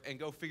detective work and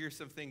go figure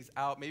some things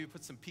out, maybe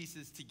put some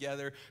pieces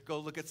together, go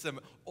look at some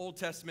Old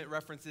Testament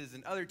references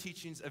and other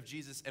teachings of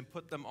Jesus and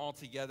put them all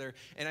together.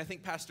 And I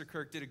think Pastor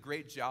Kirk did a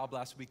great job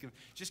last week of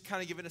just kind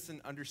of giving us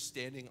an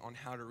understanding on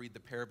how to read the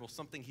parable.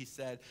 Something he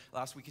said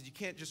last week is you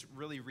can't just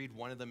really read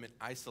one of them in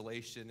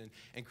isolation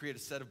and create a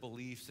set of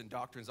beliefs and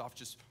doctrines off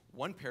just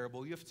one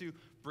parable. You have to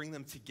bring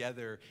them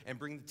together and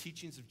bring the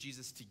teachings of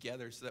Jesus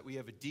together so that we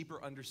have a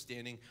deeper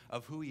understanding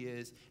of who he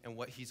is and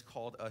what he's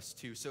called us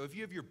to. So if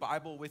you have your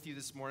Bible with you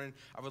this morning,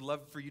 I would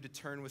love for you to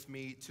turn with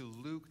me to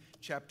Luke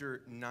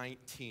chapter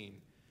 19.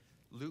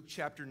 Luke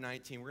chapter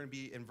 19. We're going to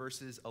be in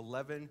verses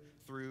 11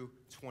 through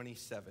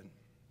 27.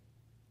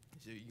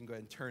 So you can go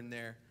ahead and turn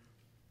there.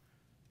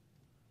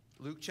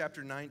 Luke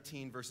chapter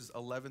 19, verses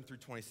 11 through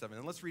 27.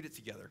 And let's read it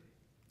together.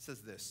 It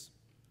says this.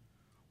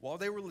 While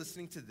they were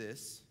listening to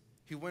this,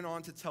 he went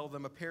on to tell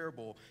them a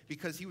parable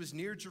because he was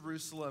near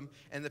Jerusalem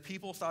and the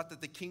people thought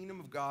that the kingdom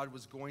of God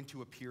was going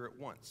to appear at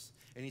once.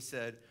 And he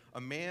said,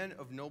 a man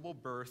of noble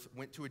birth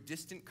went to a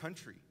distant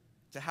country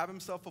to have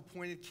himself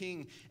appointed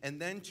king, and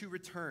then to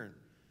return.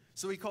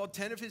 So he called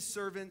 10 of his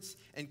servants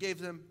and gave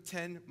them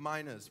 10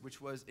 minas,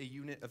 which was a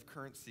unit of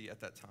currency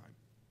at that time.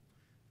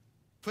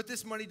 Put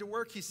this money to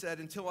work, he said,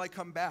 until I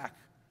come back.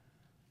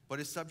 But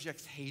his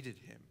subjects hated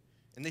him,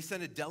 and they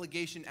sent a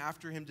delegation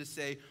after him to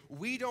say,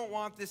 we don't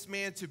want this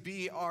man to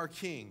be our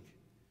king.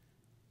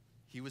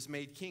 He was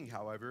made king,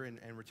 however, and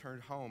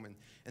returned home.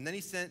 And then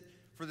he sent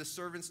for the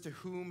servants to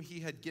whom he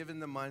had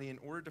given the money in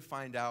order to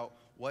find out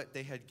what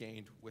they had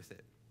gained with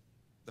it.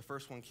 The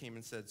first one came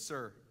and said,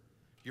 sir,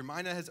 your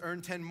mina has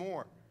earned 10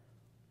 more.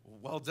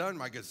 Well done,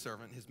 my good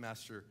servant, his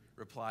master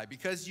replied.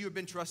 Because you have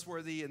been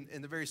trustworthy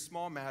in the very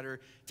small matter,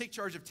 take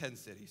charge of 10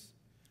 cities.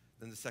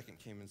 Then the second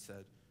came and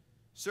said,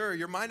 sir,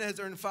 your mina has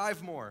earned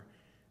 5 more.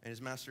 And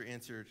his master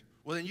answered,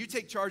 well, then you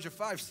take charge of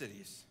 5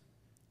 cities.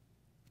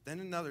 Then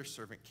another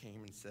servant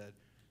came and said,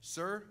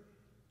 sir,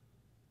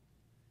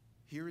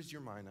 here is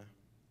your mina.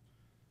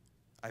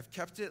 I've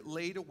kept it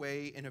laid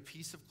away in a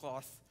piece of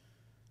cloth.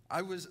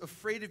 I was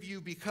afraid of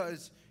you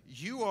because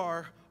you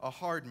are a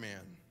hard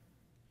man.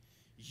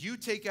 You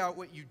take out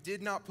what you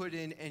did not put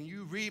in, and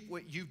you reap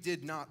what you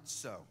did not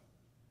sow.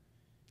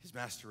 His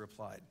master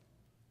replied,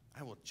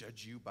 I will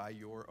judge you by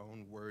your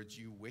own words,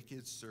 you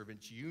wicked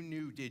servant. You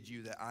knew, did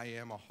you, that I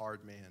am a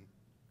hard man,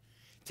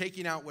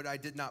 taking out what I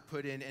did not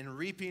put in and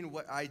reaping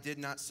what I did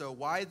not sow.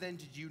 Why then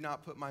did you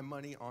not put my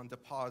money on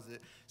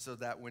deposit so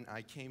that when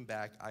I came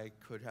back, I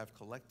could have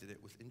collected it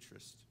with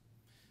interest?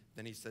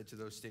 Then he said to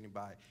those standing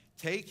by,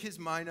 take his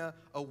mina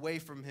away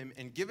from him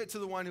and give it to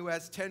the one who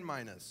has 10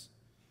 minas.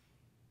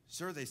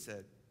 Sir, they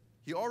said,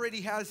 he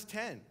already has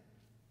 10.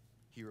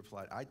 He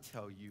replied, I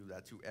tell you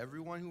that to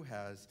everyone who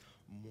has,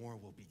 more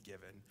will be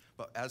given.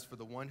 But as for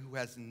the one who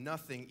has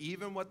nothing,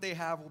 even what they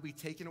have will be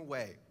taken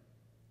away.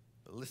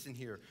 But listen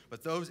here,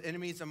 but those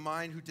enemies of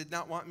mine who did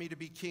not want me to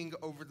be king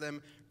over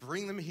them,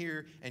 bring them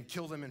here and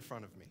kill them in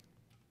front of me.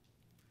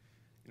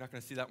 You're not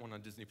going to see that one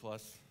on Disney+.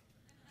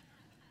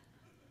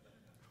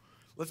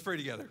 Let's pray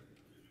together.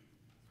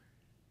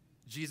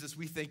 Jesus,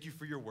 we thank you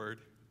for your word.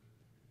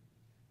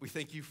 We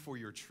thank you for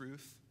your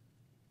truth,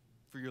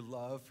 for your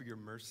love, for your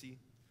mercy.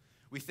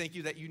 We thank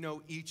you that you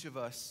know each of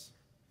us,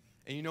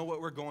 and you know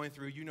what we're going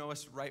through. You know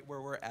us right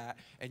where we're at,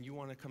 and you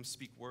want to come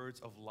speak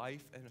words of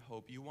life and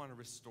hope. You want to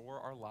restore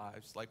our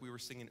lives like we were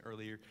singing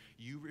earlier.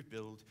 You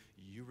rebuild,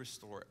 you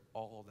restore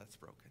all that's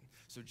broken.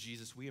 So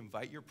Jesus, we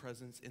invite your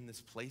presence in this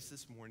place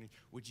this morning.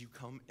 Would you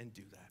come and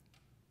do that?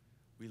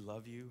 We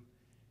love you.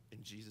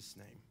 In Jesus'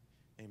 name,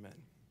 amen.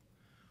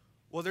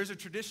 Well, there's a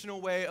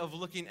traditional way of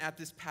looking at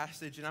this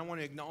passage, and I want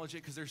to acknowledge it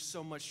because there's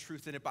so much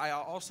truth in it, but I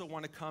also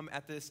want to come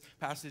at this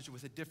passage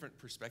with a different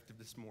perspective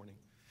this morning.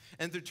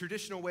 And the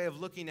traditional way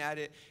of looking at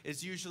it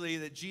is usually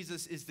that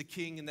Jesus is the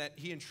king and that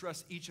he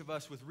entrusts each of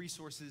us with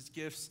resources,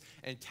 gifts,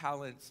 and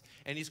talents.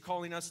 And he's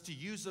calling us to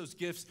use those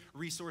gifts,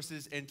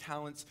 resources, and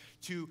talents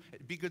to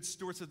be good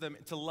stewards of them,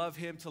 to love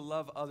him, to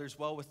love others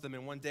well with them.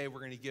 And one day we're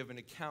going to give an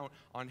account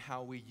on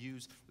how we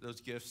use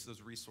those gifts,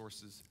 those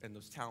resources, and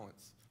those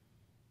talents.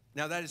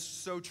 Now, that is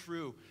so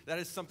true. That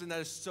is something that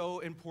is so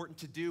important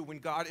to do. When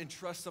God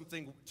entrusts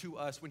something to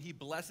us, when he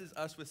blesses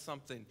us with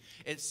something,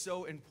 it's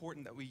so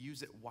important that we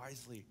use it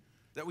wisely,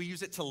 that we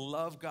use it to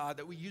love God,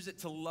 that we use it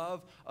to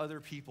love other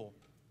people.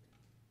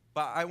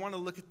 But I want to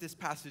look at this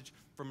passage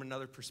from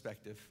another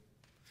perspective.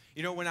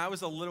 You know, when I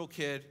was a little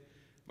kid,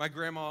 my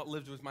grandma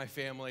lived with my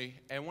family,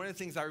 and one of the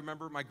things I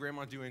remember my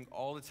grandma doing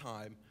all the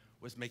time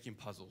was making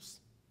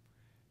puzzles.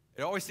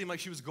 It always seemed like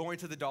she was going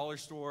to the dollar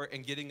store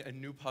and getting a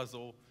new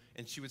puzzle,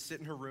 and she would sit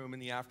in her room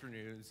in the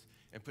afternoons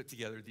and put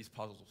together these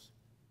puzzles.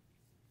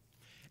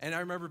 And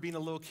I remember being a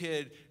little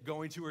kid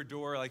going to her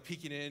door, like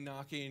peeking in,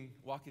 knocking,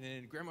 walking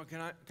in. Grandma,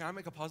 can I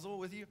make a puzzle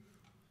with you?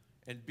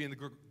 And being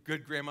the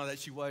good grandma that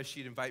she was,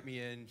 she'd invite me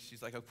in.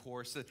 She's like, of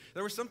course. So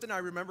there was something I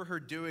remember her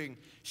doing.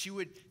 She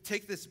would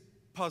take this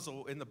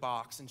puzzle in the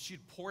box and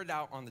she'd pour it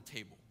out on the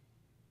table.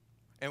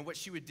 And what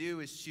she would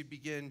do is she'd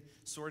begin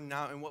sorting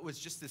out, and what was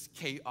just this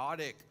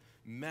chaotic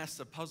mess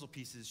of puzzle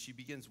pieces, she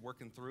begins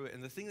working through it.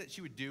 And the thing that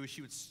she would do is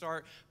she would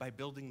start by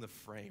building the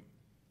frame.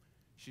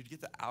 She'd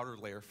get the outer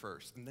layer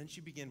first, and then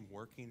she began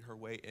working her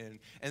way in.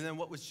 And then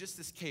what was just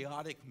this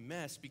chaotic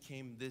mess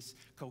became this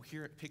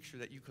coherent picture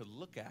that you could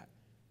look at.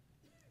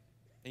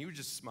 And you would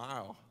just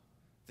smile,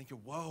 thinking,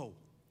 whoa.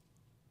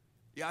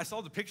 Yeah, I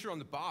saw the picture on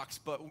the box,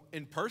 but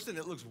in person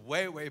it looks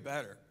way, way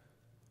better.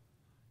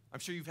 I'm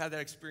sure you've had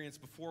that experience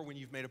before when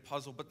you've made a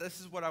puzzle, but this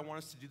is what I want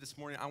us to do this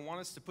morning. I want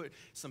us to put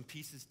some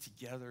pieces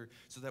together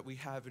so that we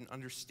have an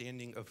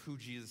understanding of who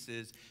Jesus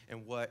is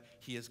and what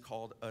he has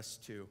called us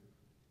to.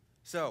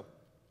 So,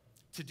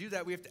 to do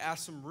that, we have to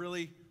ask some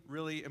really,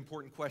 really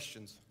important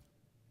questions.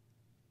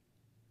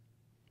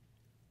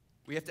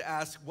 We have to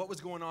ask, what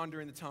was going on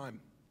during the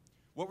time?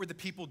 What were the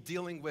people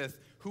dealing with?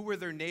 Who were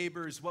their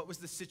neighbors? What was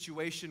the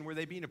situation? Were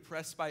they being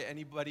oppressed by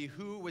anybody?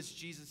 Who was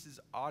Jesus'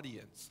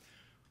 audience?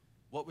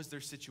 What was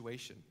their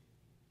situation?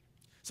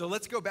 So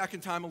let's go back in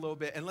time a little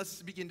bit and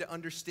let's begin to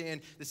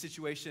understand the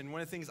situation.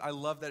 One of the things I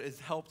love that has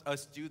helped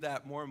us do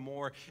that more and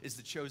more is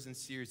the Chosen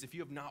series. If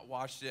you have not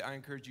watched it, I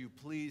encourage you,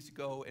 please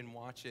go and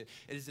watch it.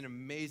 It is an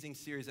amazing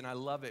series, and I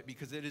love it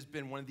because it has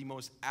been one of the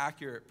most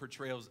accurate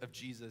portrayals of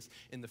Jesus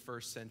in the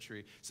first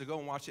century. So go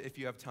and watch it if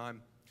you have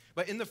time.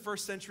 But in the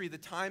first century, the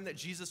time that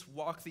Jesus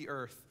walked the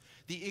earth,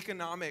 the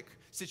economic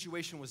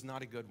situation was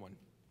not a good one.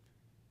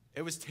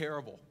 It was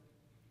terrible.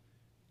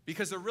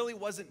 Because there really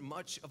wasn't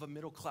much of a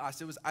middle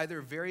class. It was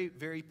either very,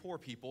 very poor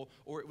people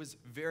or it was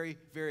very,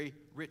 very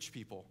rich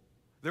people.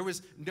 There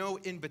was no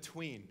in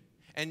between.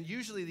 And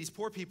usually these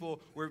poor people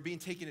were being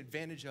taken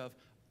advantage of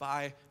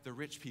by the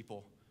rich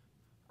people.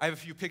 I have a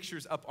few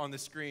pictures up on the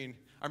screen.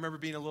 I remember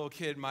being a little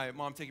kid, my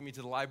mom taking me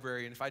to the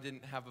library, and if I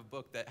didn't have a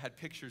book that had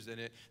pictures in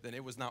it, then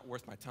it was not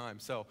worth my time.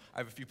 So I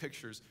have a few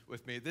pictures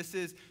with me. This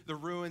is the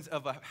ruins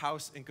of a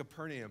house in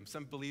Capernaum.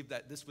 Some believe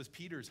that this was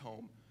Peter's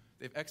home.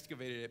 They've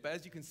excavated it, but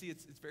as you can see,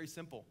 it's very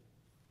simple.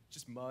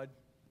 Just mud,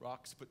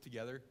 rocks put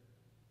together.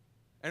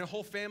 And a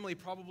whole family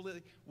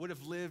probably would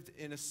have lived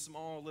in a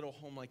small little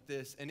home like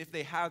this, and if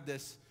they had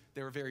this,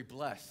 they were very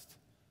blessed.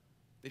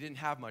 They didn't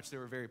have much, they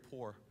were very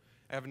poor.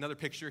 I have another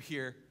picture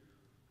here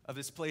of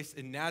this place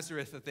in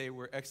Nazareth that they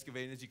were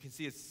excavating. As you can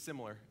see, it's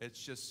similar.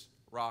 It's just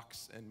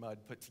rocks and mud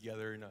put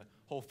together, and a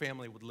whole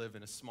family would live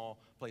in a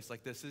small place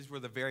like this. These were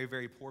the very,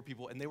 very poor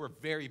people, and they were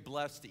very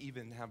blessed to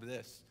even have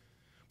this.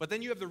 But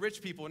then you have the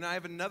rich people, and I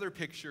have another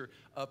picture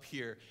up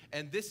here.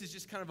 And this is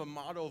just kind of a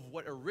model of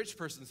what a rich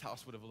person's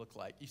house would have looked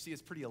like. You see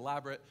it's pretty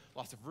elaborate,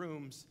 lots of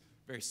rooms,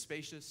 very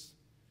spacious.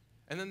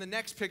 And then the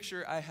next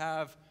picture I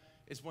have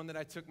is one that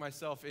I took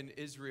myself in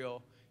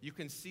Israel. You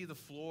can see the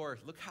floor.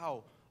 Look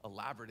how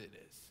elaborate it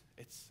is.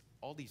 It's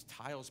all these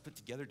tiles put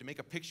together to make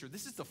a picture.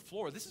 This is the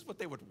floor. This is what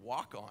they would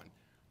walk on.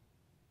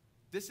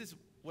 This is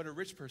what a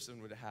rich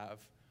person would have,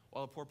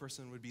 while a poor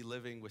person would be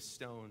living with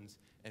stones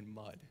and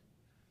mud.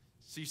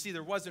 So you see,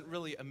 there wasn't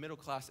really a middle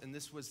class, and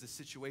this was the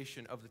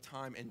situation of the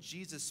time. And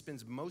Jesus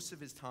spends most of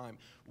his time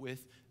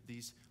with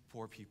these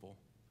poor people.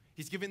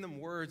 He's giving them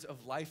words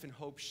of life and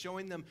hope,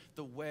 showing them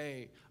the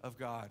way of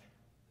God.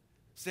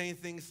 Saying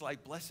things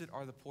like, blessed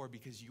are the poor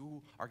because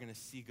you are going to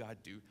see God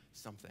do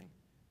something.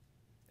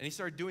 And he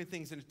started doing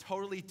things in a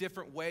totally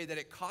different way that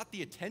it caught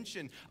the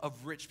attention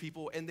of rich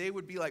people. And they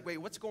would be like, wait,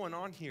 what's going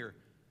on here?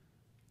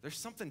 There's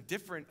something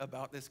different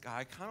about this guy.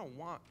 I kind of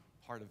want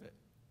part of it.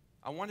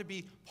 I want to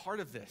be part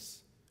of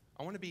this.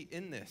 I want to be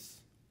in this.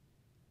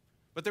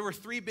 But there were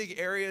three big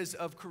areas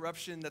of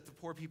corruption that the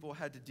poor people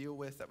had to deal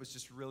with that was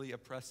just really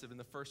oppressive. And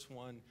the first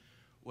one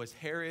was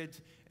Herod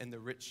and the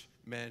rich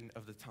men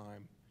of the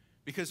time.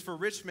 Because for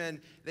rich men,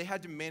 they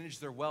had to manage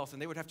their wealth,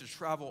 and they would have to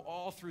travel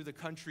all through the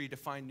country to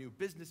find new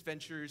business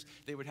ventures.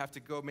 They would have to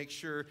go make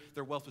sure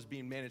their wealth was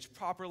being managed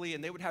properly,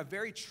 and they would have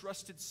very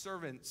trusted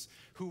servants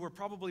who were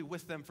probably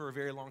with them for a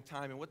very long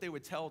time. And what they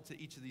would tell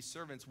to each of these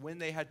servants when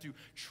they had to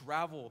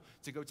travel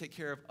to go take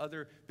care of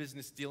other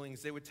business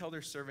dealings, they would tell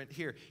their servant,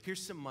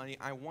 here's some money.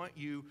 I want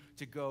you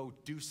to go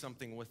do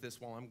something with this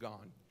while I'm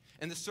gone.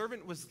 And the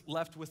servant was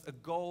left with a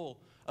goal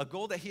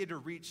that he had to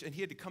reach, and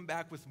he had to come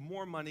back with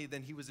more money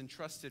than he was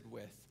entrusted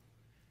with.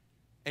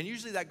 And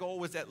usually that goal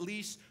was at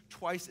least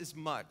twice as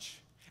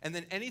much. And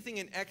then anything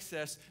in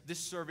excess, this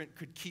servant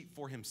could keep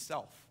for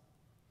himself.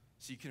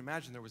 So you can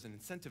imagine there was an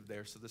incentive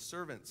there. So the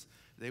servants,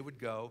 they would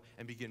go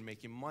and begin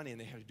making money, and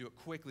they had to do it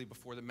quickly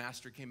before the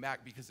master came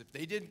back, because if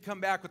they didn't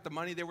come back with the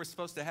money they were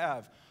supposed to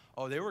have,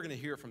 they were going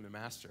to hear it from the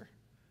master.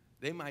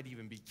 They might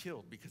even be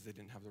killed because they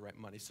didn't have the right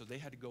money. So they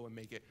had to go and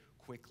make it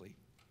quickly.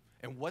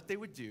 And what they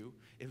would do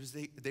is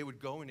they would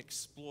go and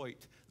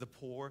exploit the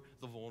poor,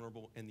 the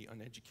vulnerable, and the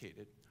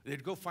uneducated.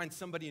 They'd go find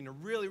somebody in a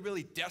really,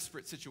 really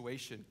desperate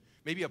situation,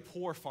 maybe a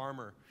poor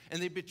farmer,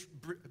 and they'd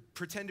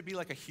pretend to be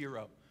like a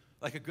hero,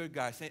 like a good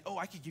guy, saying,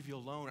 I could give you a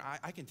loan.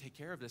 I can take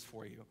care of this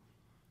for you.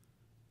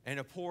 And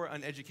a poor,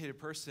 uneducated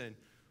person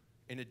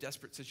in a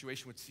desperate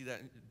situation would see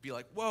that and be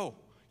like, whoa,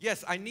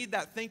 yes, I need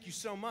that. Thank you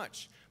so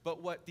much.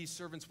 But what these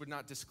servants would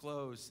not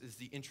disclose is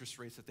the interest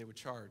rates that they would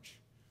charge.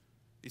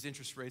 These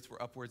interest rates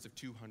were upwards of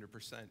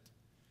 200%.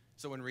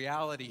 So when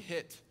reality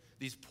hit,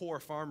 these poor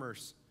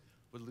farmers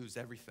would lose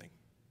everything.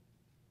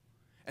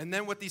 And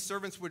then what these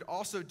servants would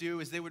also do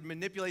is they would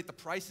manipulate the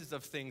prices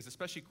of things,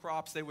 especially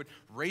crops. They would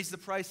raise the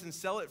price and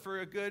sell it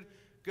for a good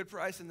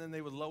price, and then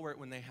they would lower it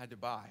when they had to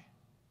buy.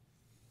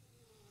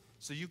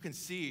 So you can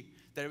see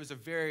that it was a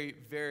very,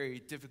 very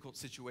difficult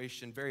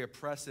situation, very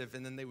oppressive,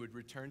 and then they would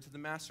return to the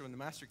master when the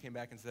master came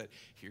back and said,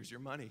 here's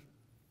your money.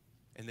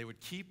 And they would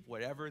keep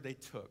whatever they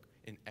took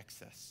in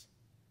excess.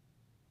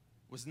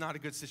 It was not a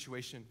good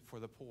situation for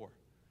the poor.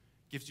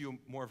 Gives you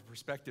more of a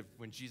perspective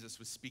when Jesus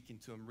was speaking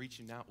to them,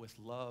 reaching out with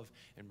love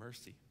and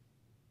mercy.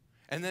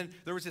 And then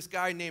there was this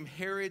guy named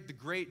Herod the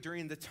Great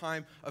during the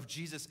time of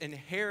Jesus, and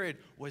Herod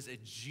was a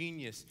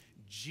genius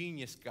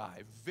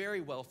guy,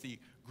 very wealthy,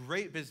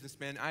 great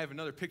businessman. I have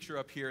another picture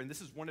up here, and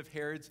this is one of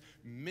Herod's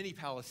many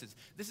palaces.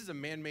 This is a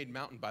man-made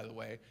mountain, by the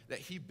way, that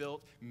he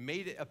built,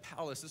 made it a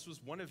palace. This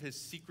was one of his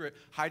secret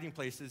hiding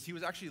places. He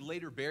was actually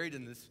later buried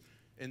in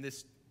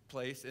this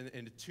place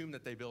and a tomb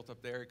that they built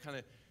up there. It kind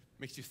of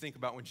makes you think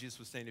about when Jesus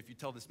was saying, if you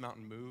tell this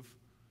mountain move,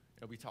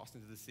 it'll be tossed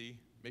into the sea.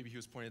 Maybe he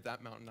was pointing at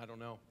that mountain, I don't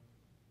know.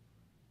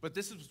 But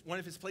this is one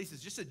of his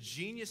places, just a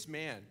genius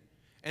man.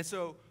 And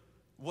so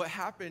what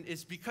happened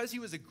is because he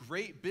was a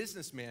great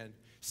businessman,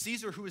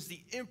 Caesar, who was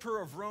the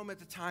emperor of Rome at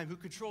the time, who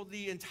controlled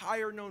the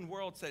entire known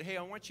world, said, hey,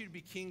 I want you to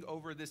be king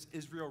over this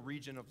Israel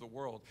region of the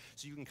world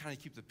so you can kind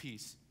of keep the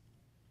peace.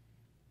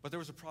 But there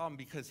was a problem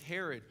because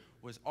Herod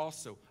was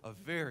also a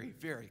very,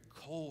 very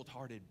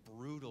cold-hearted,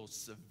 brutal,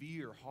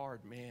 severe,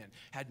 hard man,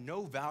 had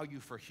no value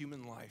for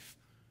human life,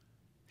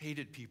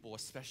 hated people,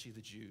 especially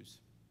the Jews.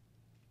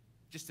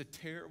 Just a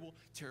terrible,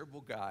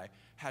 terrible guy,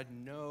 had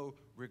no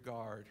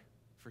regard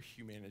for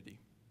humanity.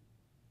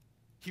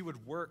 He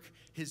would work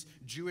his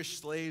Jewish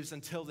slaves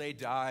until they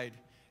died,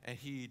 and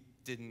he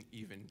didn't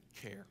even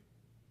care.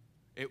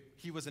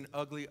 He was an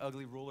ugly,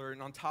 ugly ruler,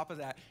 and on top of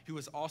that, he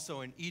was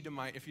also an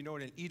Edomite. If you know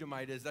what an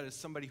Edomite is, that is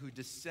somebody who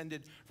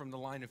descended from the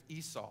line of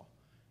Esau.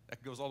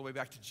 That goes all the way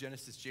back to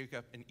Genesis,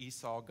 Jacob and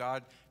Esau.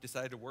 God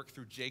decided to work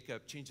through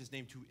Jacob, change his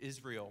name to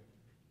Israel,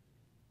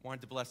 wanted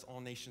to bless all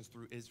nations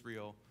through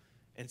Israel.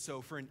 And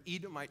so for an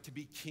Edomite to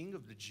be king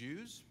of the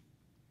Jews,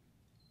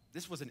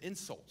 this was an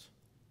insult.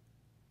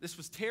 This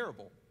was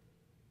terrible.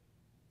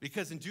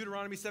 Because in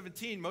Deuteronomy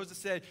 17, Moses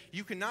said,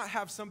 you cannot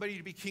have somebody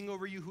to be king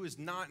over you who is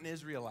not an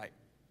Israelite.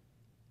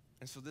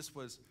 And so this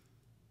was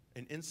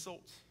an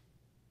insult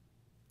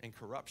and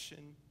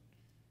corruption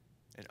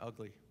and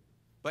ugly.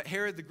 But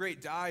Herod the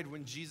Great died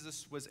when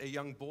Jesus was a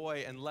young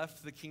boy and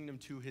left the kingdom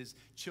to his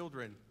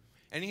children.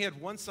 And he had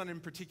one son in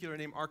particular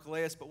named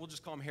Archelaus, but we'll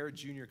just call him Herod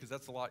Jr. because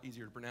that's a lot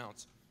easier to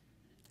pronounce.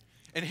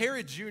 And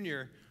Herod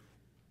Jr.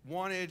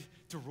 wanted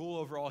to rule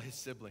over all his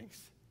siblings.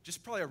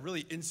 Just probably a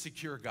really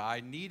insecure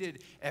guy,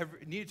 needed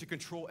to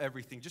control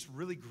everything, just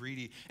really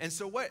greedy. And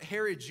so what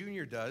Herod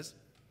Jr. does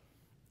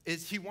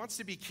is he wants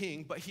to be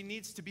king, but he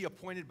needs to be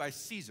appointed by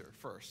Caesar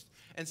first.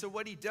 And so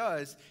what he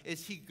does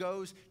is he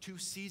goes to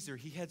Caesar.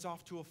 He heads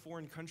off to a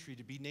foreign country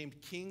to be named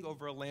king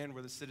over a land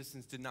where the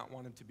citizens did not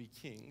want him to be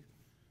king.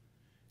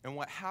 And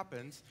what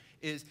happens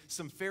is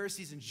some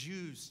Pharisees and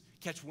Jews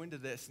catch wind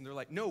of this, and they're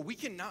like, no, we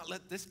cannot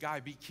let this guy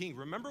be king.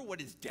 Remember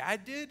what his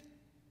dad did?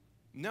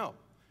 No.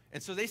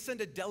 And so they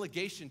send a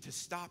delegation to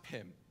stop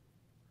him.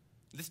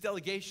 This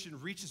delegation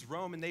reaches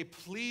Rome, and they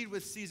plead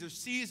with Caesar,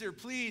 Caesar,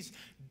 please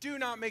do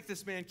not make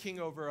this man king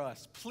over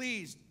us.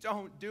 Please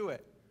don't do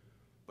it.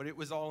 But it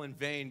was all in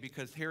vain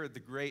because Herod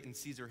the Great and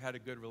Caesar had a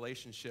good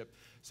relationship.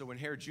 So when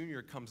Herod Jr.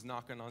 comes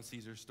knocking on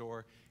Caesar's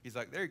door, he's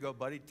like, there you go,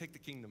 buddy, take the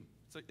kingdom.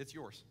 It's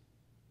yours.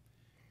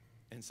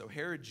 And so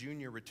Herod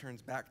Jr.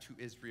 returns back to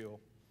Israel,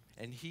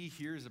 and he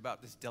hears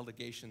about this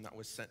delegation that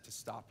was sent to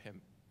stop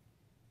him.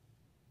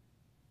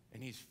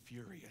 And he's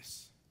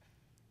furious.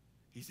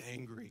 He's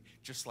angry,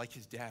 just like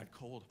his dad,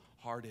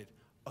 cold-hearted,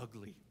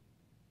 ugly.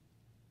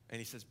 And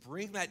he says,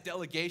 bring that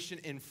delegation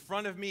in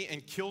front of me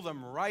and kill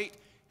them right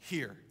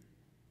here.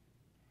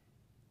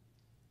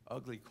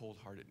 Ugly,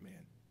 cold-hearted man.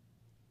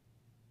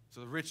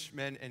 So the rich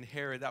men and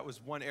Herod, that was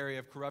one area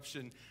of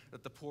corruption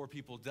that the poor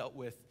people dealt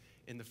with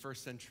in the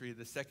first century.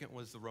 The second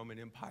was the Roman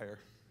Empire.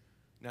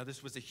 Now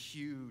this was a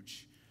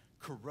huge,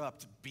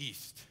 corrupt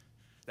beast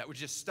that would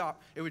just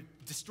stop. It would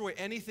destroy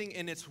anything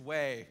in its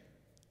way.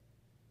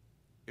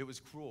 It was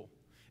cruel.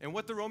 And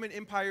what the Roman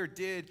Empire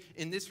did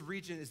in this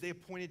region is they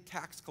appointed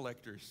tax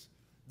collectors.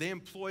 They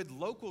employed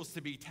locals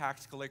to be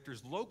tax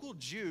collectors, local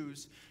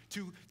Jews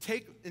to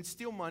take and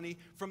steal money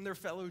from their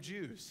fellow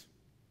Jews.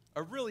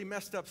 A really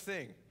messed up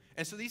thing.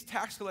 And so these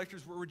tax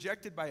collectors were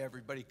rejected by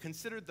everybody,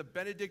 considered the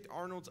Benedict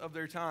Arnolds of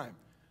their time.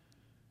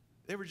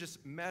 They were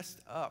just messed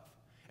up.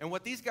 And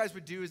what these guys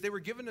would do is they were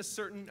given a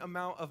certain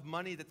amount of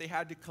money that they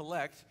had to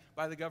collect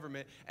by the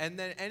government, and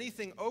then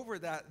anything over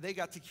that, they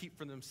got to keep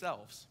for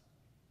themselves.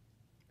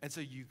 And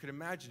so you could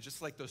imagine,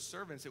 just like those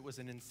servants, it was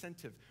an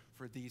incentive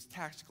for these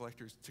tax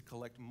collectors to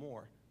collect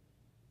more.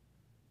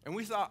 And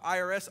we thought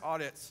IRS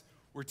audits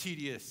were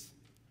tedious.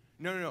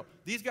 No.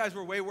 These guys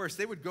were way worse.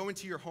 They would go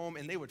into your home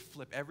and they would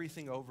flip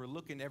everything over,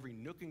 look in every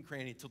nook and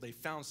cranny until they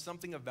found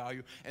something of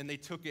value, and they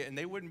took it, and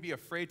they wouldn't be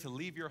afraid to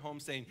leave your home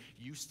saying,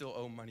 you still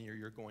owe money or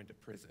you're going to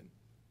prison.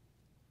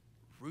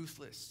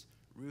 Ruthless,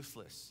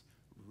 ruthless,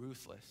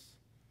 ruthless.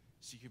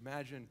 So you can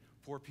imagine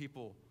poor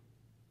people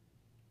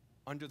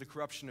under the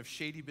corruption of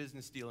shady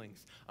business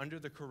dealings, under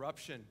the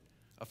corruption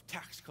of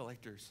tax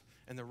collectors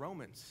and the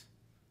Romans.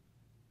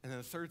 And then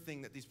the third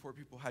thing that these poor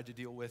people had to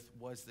deal with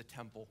was the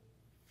temple.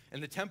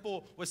 And the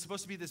temple was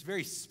supposed to be this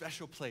very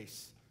special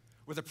place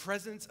where the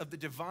presence of the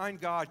divine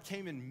God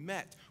came and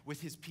met with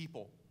his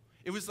people.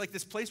 It was like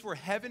this place where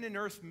heaven and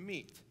earth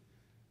meet.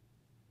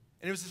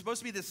 And it was supposed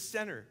to be the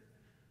center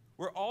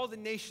where all the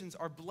nations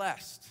are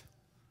blessed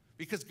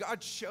because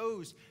God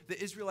chose the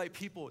Israelite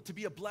people to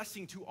be a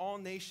blessing to all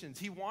nations.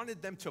 He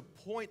wanted them to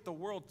point the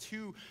world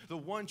to the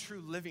one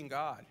true living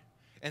God.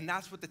 And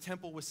that's what the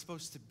temple was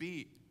supposed to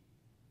be.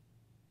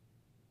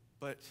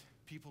 But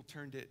people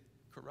turned it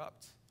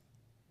corrupt.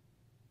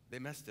 They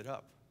messed it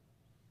up.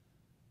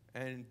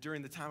 And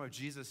during the time of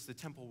Jesus, the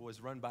temple was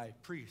run by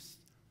priests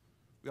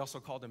We also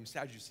called them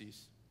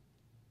Sadducees.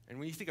 And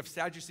when you think of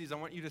Sadducees, I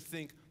want you to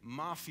think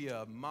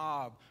mafia,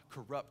 mob,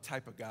 corrupt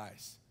type of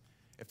guys.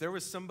 If there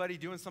was somebody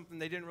doing something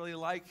they didn't really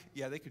like,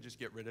 yeah, they could just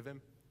get rid of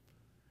him.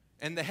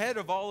 And the head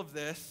of all of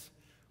this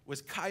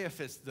was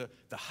Caiaphas, the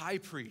high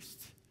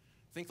priest.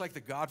 Think like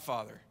the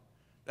Godfather.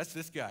 That's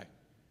this guy.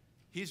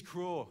 He's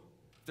cruel.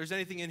 If there's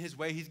anything in his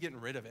way, he's getting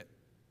rid of it.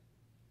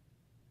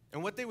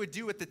 And what they would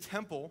do at the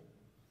temple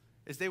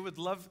is they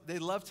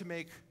loved to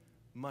make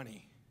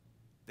money.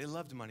 They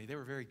loved money. They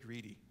were very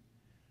greedy.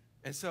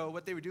 And so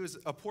what they would do is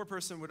a poor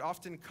person would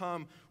often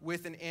come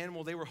with an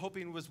animal they were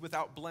hoping was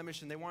without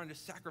blemish, and they wanted to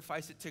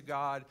sacrifice it to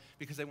God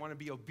because they want to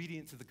be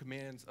obedient to the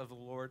commands of the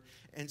Lord.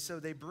 And so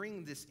they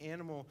bring this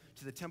animal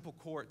to the temple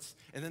courts,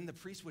 and then the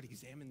priest would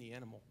examine the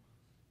animal.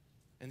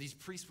 And these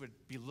priests would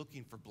be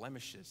looking for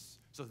blemishes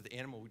so that the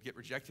animal would get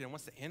rejected. And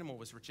once the animal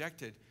was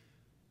rejected,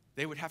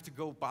 they would have to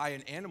go buy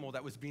an animal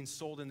that was being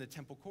sold in the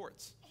temple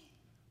courts.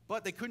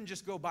 But they couldn't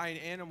just go buy an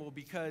animal,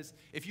 because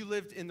if you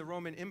lived in the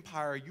Roman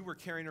Empire, you were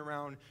carrying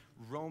around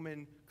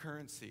Roman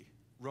currency,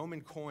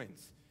 Roman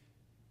coins.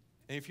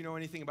 And if you know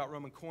anything about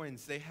Roman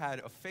coins, they had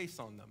a face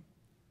on them,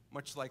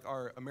 much like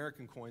our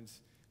American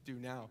coins do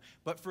now.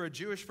 But for a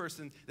Jewish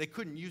person, they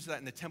couldn't use that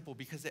in the temple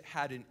because it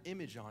had an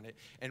image on it.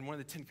 And one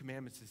of the 10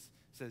 Commandments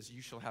says,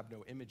 you shall have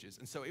no images.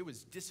 And so it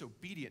was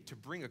disobedient to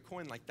bring a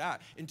coin like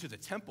that into the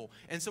temple.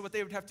 And so what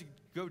they would have to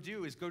go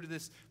do is go to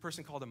this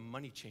person called a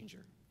money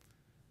changer.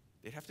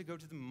 They'd have to go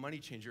to the money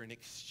changer and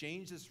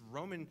exchange this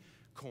Roman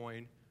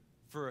coin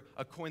for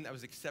a coin that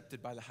was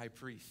accepted by the high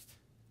priest.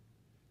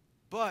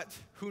 But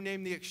who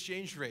named the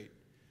exchange rate?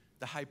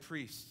 The high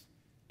priest.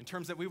 In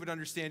terms that we would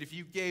understand, if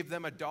you gave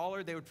them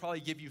 $1, they would probably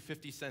give you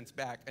 50 cents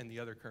back and the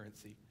other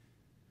currency.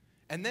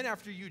 And then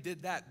after you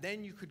did that,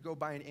 then you could go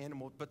buy an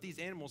animal. But these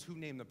animals, who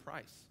named the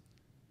price?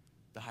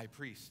 The high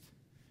priest.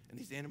 And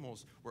these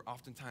animals were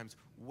oftentimes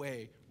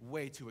way,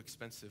 way too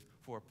expensive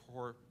for a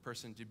poor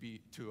person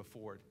to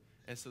afford.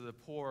 And so the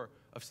poor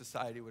of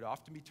society would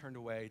often be turned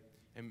away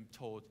and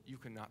told, you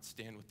cannot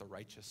stand with the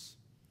righteous.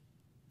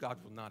 God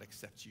will not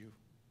accept you.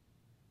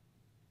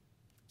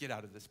 Get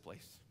out of this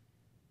place.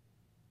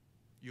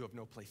 You have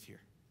no place here.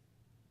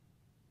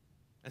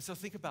 And so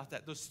think about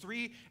that. Those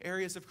three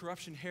areas of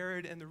corruption,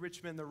 Herod and the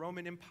rich men, the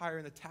Roman Empire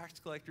and the tax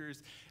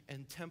collectors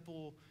and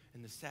temple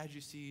and the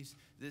Sadducees,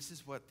 this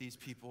is what these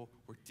people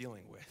were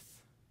dealing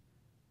with.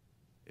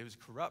 It was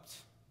corrupt.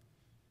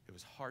 It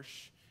was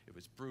harsh. It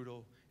was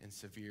brutal and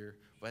severe.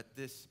 But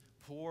this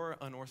poor,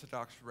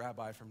 unorthodox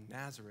rabbi from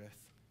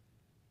Nazareth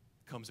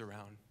comes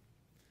around,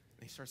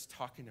 and he starts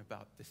talking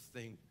about this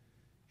thing.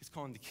 He's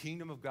calling the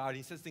kingdom of God.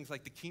 He says things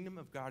like, the kingdom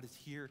of God is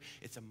here.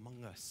 It's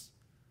among us.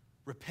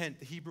 Repent.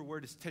 The Hebrew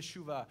word is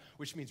teshuvah,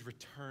 which means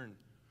return,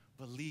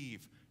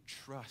 believe,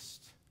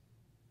 trust.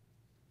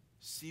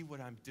 See what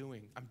I'm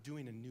doing. I'm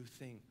doing a new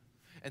thing.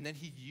 And then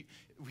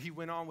he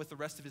went on with the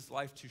rest of his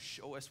life to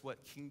show us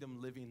what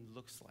kingdom living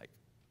looks like.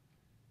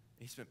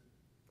 He spent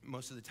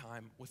most of the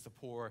time with the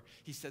poor.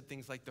 He said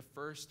things like, the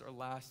first are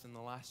last and the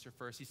last are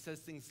first. He says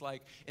things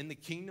like, in the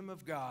kingdom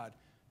of God,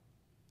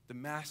 the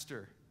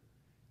master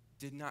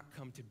did not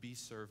come to be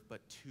served,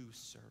 but to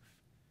serve.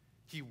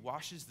 He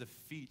washes the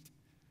feet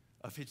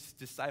of his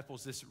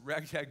disciples, this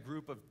ragtag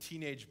group of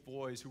teenage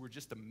boys who were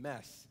just a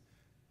mess.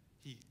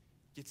 He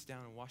gets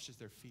down and washes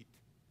their feet.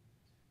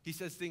 He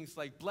says things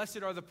like,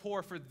 blessed are the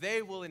poor, for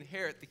they will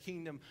inherit the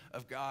kingdom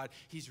of God.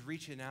 He's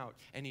reaching out,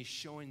 and he's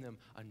showing them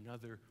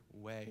another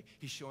way.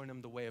 He's showing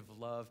them the way of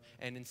love,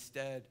 and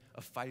instead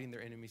of fighting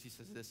their enemies, he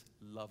says this,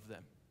 love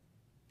them.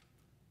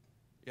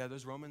 Yeah,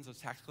 those Romans, those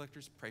tax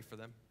collectors, pray for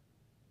them.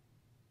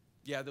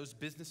 Yeah, those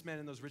businessmen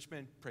and those rich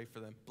men, pray for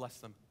them, bless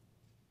them.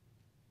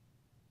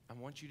 I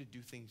want you to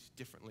do things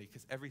differently,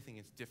 because everything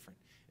is different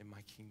in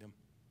my kingdom.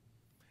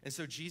 And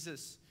so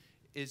Jesus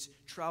is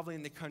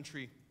traveling the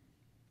country.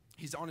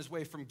 He's on his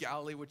way from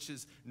Galilee, which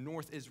is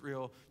north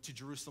Israel, to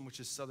Jerusalem, which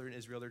is southern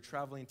Israel. They're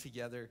traveling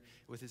together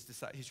with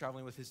he's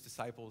traveling with his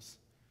disciples.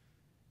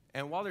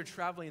 And while they're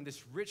traveling,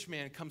 this rich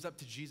man comes up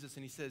to Jesus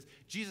and he says,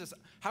 Jesus,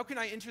 how can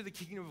I enter the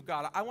kingdom of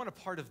God? I want a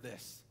part of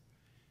this.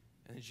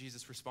 And then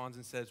Jesus responds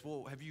and says,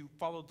 well, have you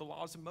followed the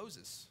laws of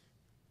Moses?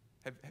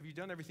 Have you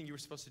done everything you were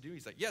supposed to do?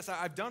 He's like, yes,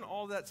 I've done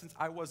all that since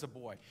I was a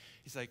boy.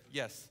 He's like,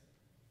 yes,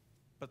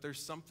 but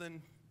there's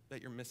something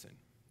that you're missing.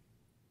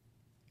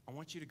 I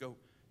want you to go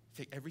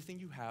take everything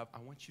you have. I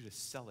want you to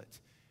sell it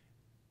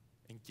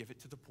and give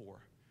it to the poor.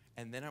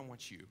 And then I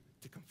want you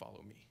to come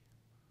follow me.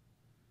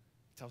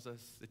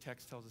 The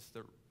text tells us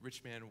the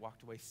rich man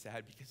walked away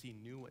sad because he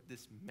knew what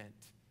this meant.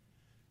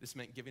 This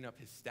meant giving up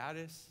his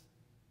status.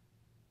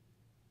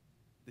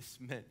 This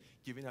meant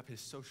giving up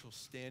his social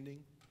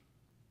standing.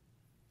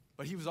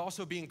 But he was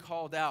also being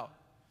called out,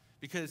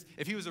 because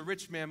if he was a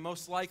rich man,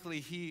 most likely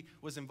he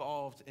was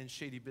involved in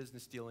shady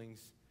business dealings.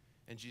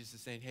 And Jesus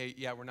is saying, hey,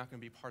 yeah, we're not going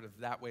to be part of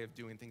that way of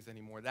doing things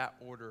anymore, that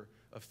order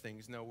of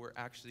things. No, we're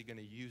actually going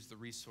to use the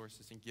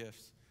resources and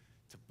gifts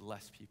to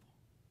bless people.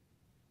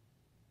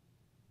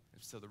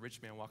 And so the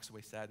rich man walks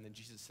away sad, and then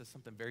Jesus says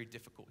something very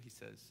difficult. He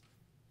says,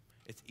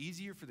 it's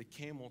easier for the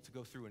camel to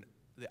go through an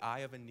the eye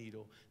of a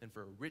needle than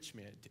for a rich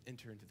man to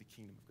enter into the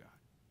kingdom of God.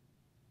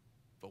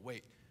 But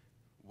wait.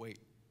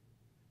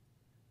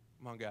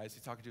 Come on, guys.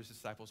 He's talking to his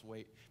disciples.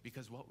 Wait,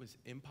 because what was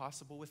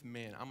impossible with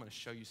man, I'm going to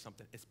show you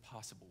something. It's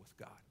possible with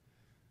God.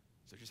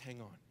 So just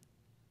hang on.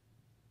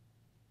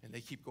 And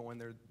they keep going.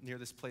 They're near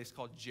this place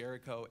called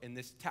Jericho, and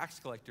this tax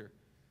collector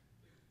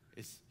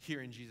is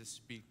hearing Jesus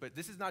speak. But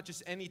this is not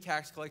just any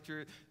tax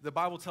collector. The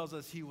Bible tells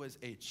us he was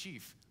a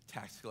chief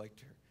tax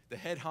collector, the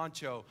head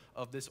honcho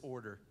of this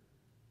order.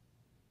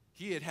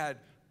 He had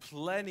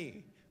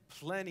plenty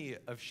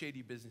of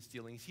shady business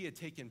dealings. He had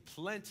taken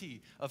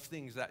plenty of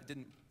things that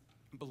didn't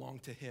belong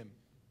to him.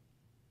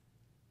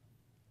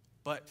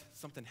 But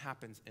something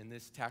happens in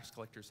this tax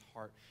collector's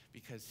heart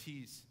because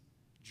he's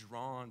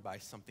drawn by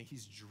something.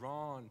 He's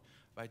drawn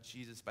by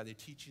Jesus, by the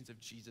teachings of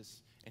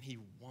Jesus, and he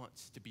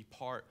wants to be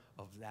part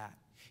of that.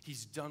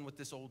 He's done with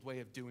this old way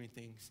of doing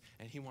things,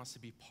 and he wants to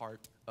be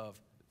part of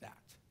that.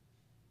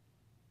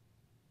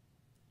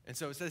 And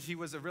so it says he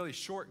was a really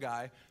short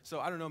guy, so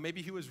I don't know,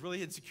 maybe he was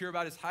really insecure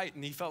about his height,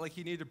 and he felt like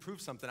he needed to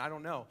prove something. I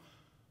don't know.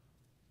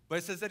 But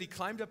it says that he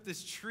climbed up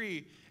this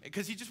tree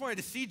because he just wanted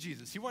to see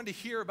Jesus. He wanted to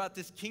hear about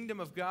this kingdom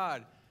of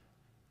God.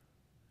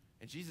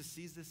 And Jesus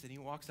sees this, and he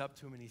walks up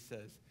to him, and he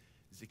says,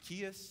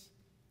 Zacchaeus,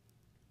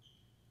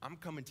 I'm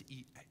coming to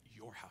eat at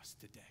your house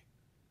today.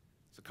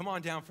 So come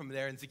on down from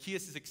there. And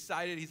Zacchaeus is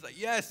excited. He's like,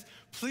 yes,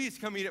 please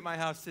come eat at my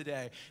house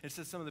today. And it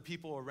says some of the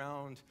people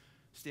around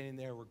standing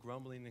there were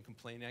grumbling and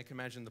complaining. I can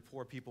imagine the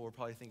poor people were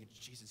probably thinking,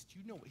 Jesus, do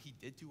you know what he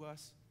did to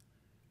us?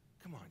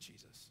 Come on,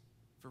 Jesus.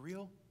 For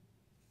real?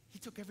 He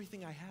took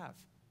everything I have.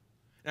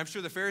 And I'm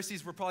sure the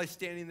Pharisees were probably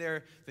standing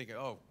there thinking,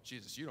 oh,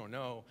 Jesus, you don't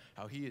know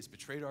how he has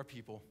betrayed our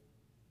people.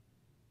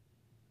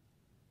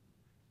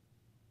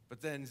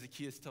 But then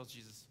Zacchaeus tells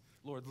Jesus,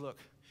 Lord, look,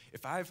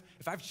 if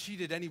I've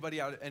cheated anybody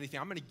out of anything,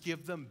 I'm going to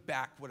give them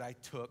back what I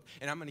took,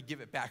 and I'm going to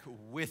give it back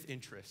with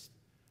interest.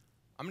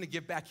 I'm going to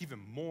give back even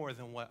more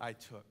than what I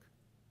took.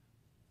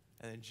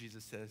 And then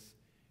Jesus says,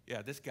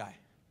 yeah, this guy,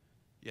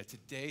 yeah,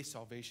 today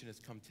salvation has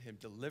come to him.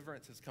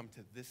 Deliverance has come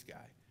to this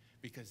guy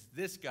because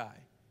this guy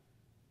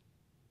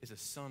is a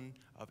son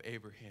of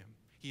Abraham.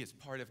 He is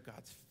part of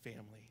God's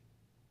family.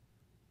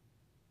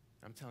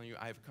 I'm telling you,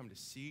 I have come to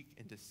seek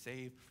and to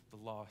save the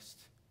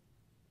lost.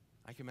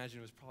 I can imagine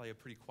it was probably a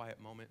pretty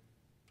quiet moment.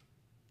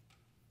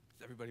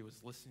 Everybody was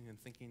listening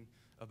and thinking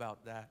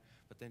about that.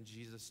 But then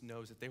Jesus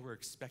knows that they were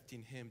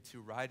expecting him to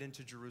ride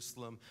into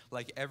Jerusalem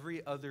like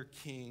every other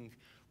king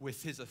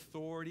with his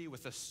authority,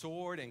 with a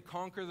sword, and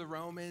conquer the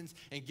Romans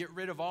and get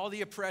rid of all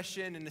the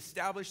oppression and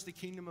establish the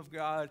kingdom of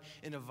God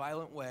in a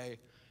violent way.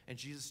 And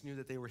Jesus knew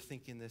that they were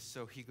thinking this,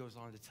 so he goes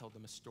on to tell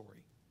them a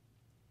story,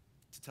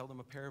 to tell them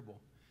a parable.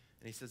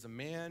 And he says, a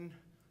man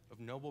of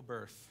noble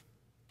birth,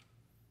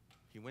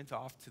 he went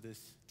off to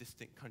this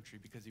distant country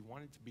because he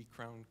wanted to be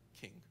crowned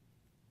king.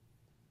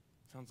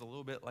 Sounds a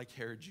little bit like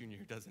Herod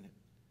Jr., doesn't it?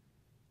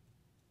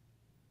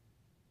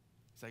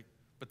 It's like,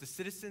 but the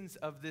citizens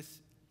of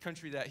this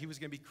country that he was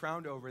going to be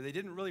crowned over, they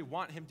didn't really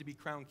want him to be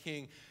crowned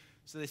king,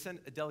 so they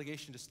sent a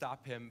delegation to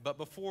stop him. But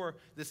before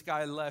this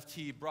guy left,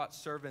 he brought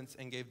servants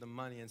and gave them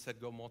money and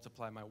said, go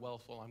multiply my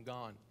wealth while I'm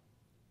gone.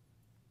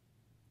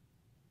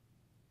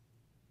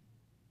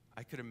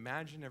 I could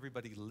imagine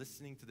everybody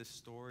listening to this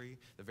story,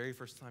 the very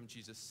first time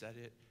Jesus said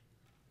it,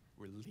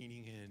 were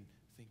leaning in,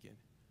 thinking,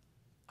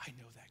 I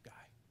know that guy.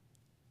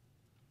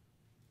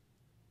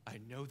 I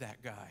know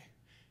that guy.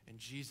 And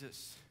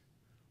Jesus,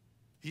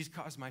 he's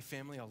caused my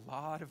family a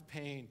lot of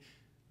pain.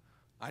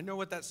 I know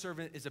what that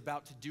servant is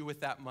about to do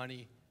with that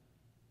money.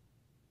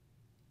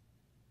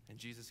 And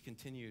Jesus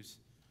continues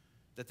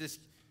that this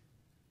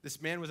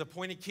man was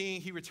appointed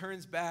king. He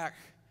returns back,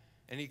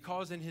 and he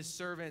calls in his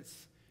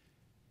servants.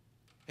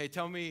 Hey,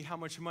 tell me how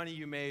much money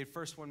you made.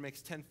 First one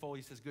makes tenfold.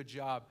 He says, good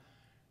job.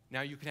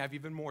 Now you can have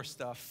even more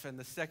stuff. And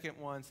the second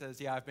one says,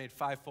 yeah, I've made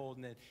fivefold.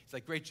 And then he's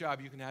like, great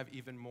job. You can have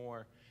even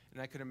more.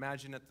 And I could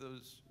imagine at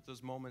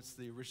those moments,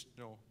 the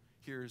original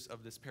hearers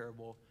of this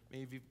parable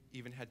maybe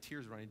even had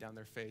tears running down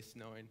their face,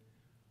 knowing,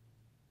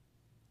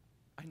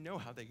 I know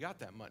how they got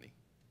that money.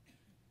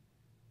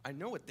 I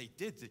know what they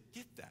did to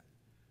get that.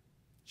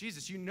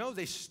 Jesus, you know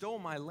they stole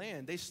my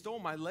land. They stole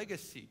my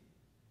legacy.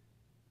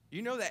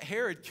 You know that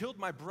Herod killed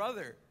my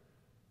brother.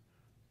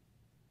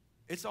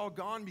 It's all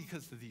gone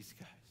because of these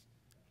guys.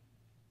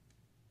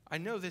 I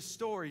know this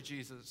story,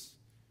 Jesus.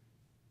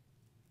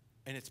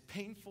 And it's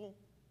painful.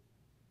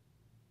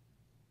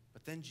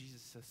 But then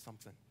Jesus says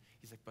something.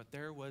 He's like, but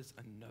there was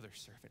another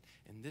servant.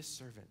 And this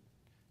servant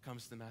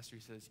comes to the master.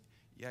 He says,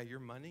 yeah, your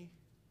money,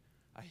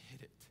 I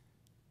hid it.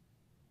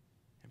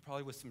 And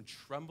probably with some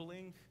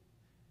trembling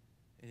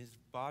in his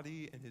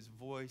body and his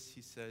voice,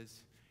 he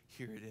says,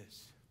 here it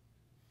is.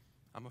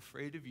 I'm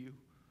afraid of you.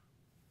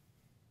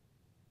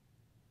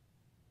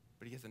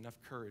 But he has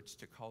enough courage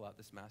to call out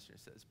this master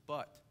and says,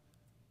 but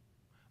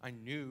I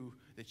knew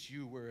that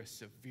you were a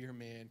severe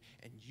man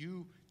and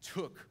you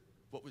took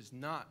what was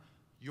not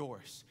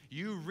yours.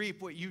 You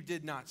reap what you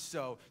did not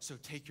sow. So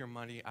take your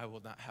money. I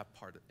will not have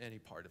any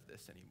part of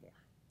this anymore.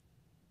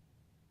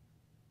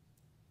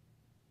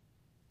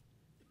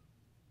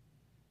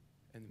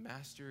 And the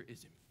master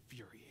is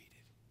infuriated.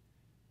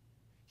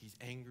 He's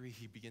angry.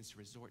 He begins to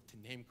resort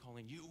to name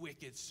calling. You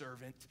wicked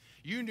servant.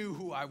 You knew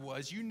who I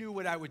was. You knew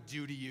what I would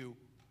do to you.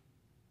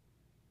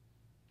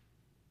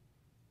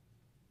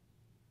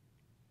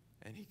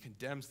 And he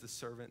condemns the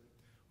servant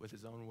with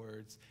his own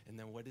words. And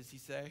then what does he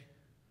say?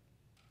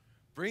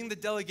 Bring the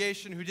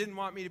delegation who didn't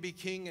want me to be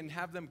king and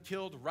have them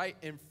killed right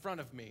in front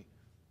of me.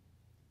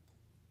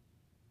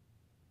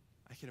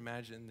 I can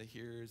imagine the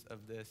hearers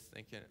of this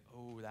thinking,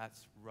 oh,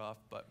 that's rough.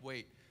 But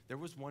wait, there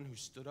was one who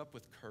stood up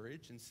with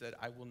courage and said,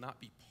 I will not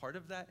be part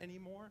of that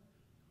anymore?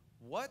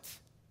 What?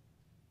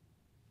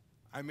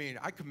 I mean,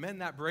 I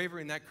commend that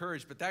bravery and that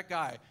courage, but that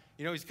guy,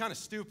 he's kind of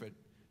stupid.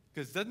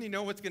 Because doesn't he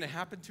know what's going to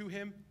happen to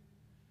him?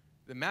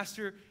 The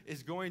master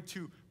is going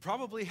to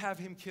probably have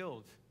him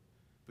killed.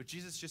 But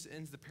Jesus just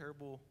ends the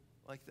parable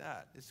like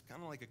that. It's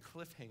kind of like a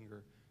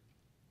cliffhanger.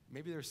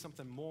 Maybe there's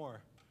something more.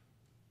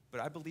 But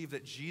I believe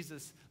that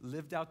Jesus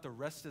lived out the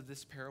rest of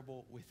this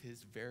parable with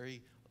his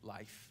very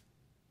life.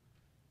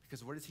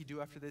 Because what does he do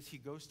after this? He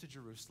goes to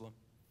Jerusalem.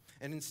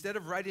 And instead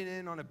of riding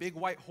in on a big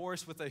white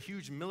horse with a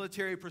huge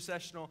military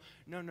processional,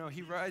 no,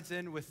 he rides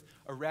in with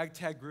a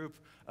ragtag group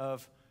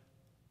of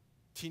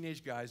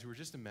teenage guys who are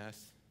just a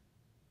mess.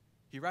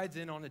 He rides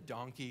in on a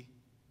donkey.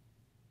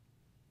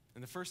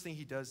 And the first thing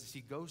he does is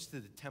he goes to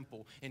the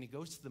temple and he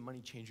goes to the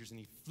money changers and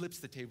he flips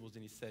the tables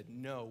and he said,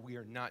 no, we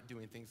are not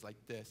doing things like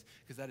this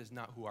because that is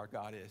not who our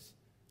God is.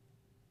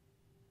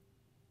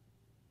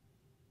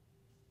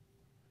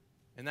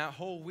 And that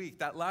whole week,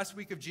 that last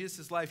week of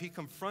Jesus' life, he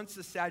confronts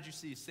the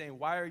Sadducees saying,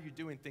 why are you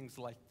doing things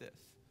like this?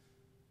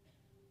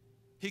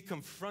 He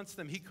confronts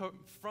them. He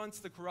confronts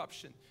the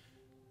corruption,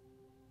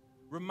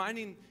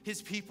 reminding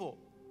his people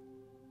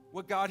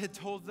what God had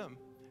told them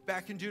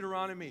back in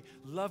Deuteronomy.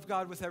 Love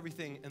God with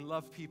everything and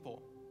love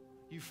people.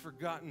 You've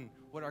forgotten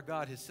what our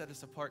God has set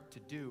us apart to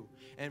do.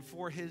 And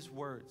for his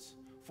words,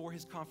 for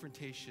his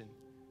confrontation,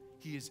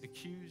 he is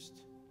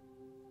accused.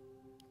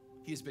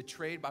 He is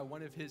betrayed by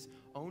one of his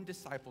own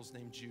disciples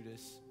named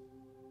Judas.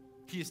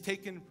 He is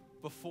taken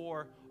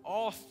before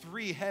all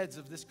three heads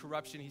of this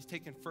corruption. He's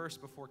taken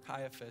first before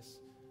Caiaphas.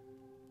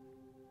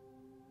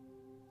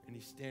 And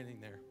he's standing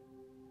there.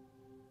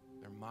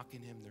 They're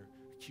mocking him. They're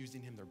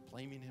accusing him. They're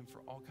blaming him for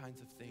all kinds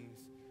of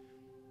things.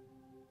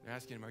 They're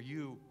asking him, are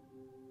you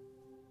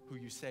who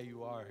you say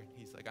you are? And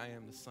he's like, I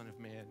am the Son of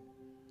Man.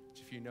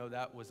 Which, if you know,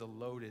 that was a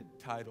loaded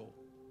title.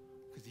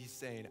 Because he's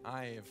saying,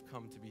 I have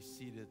come to be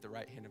seated at the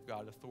right hand of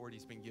God.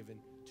 Authority's been given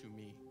to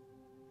me.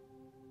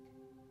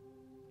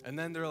 And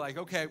then they're like,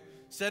 okay,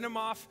 send him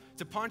off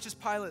to Pontius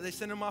Pilate. They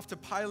send him off to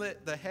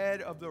Pilate, the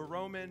head of the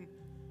Roman.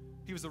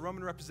 He was the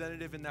Roman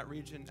representative in that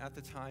region at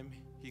the time.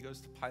 He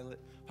goes to Pilate.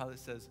 Pilate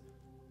says,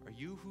 are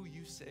you who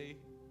you say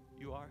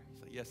you are?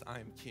 He's like, yes, I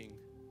am king.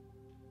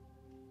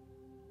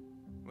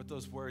 With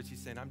those words,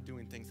 he's saying, I'm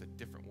doing things a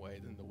different way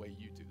than the way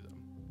you do them.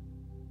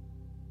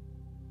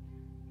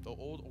 The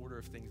old order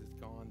of things is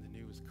gone, the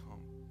new has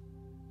come.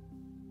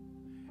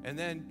 And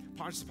then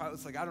Pontius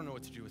Pilate's like, I don't know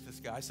what to do with this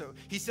guy. So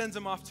he sends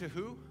him off to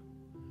who?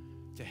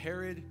 To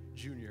Herod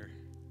Jr.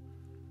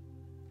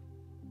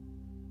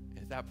 And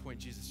at that point,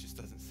 Jesus just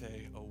doesn't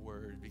say a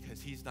word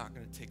because he's not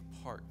going to take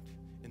part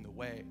in the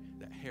way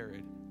that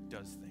Herod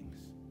does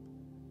things.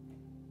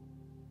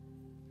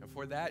 And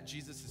for that,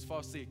 Jesus is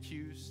falsely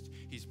accused.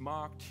 He's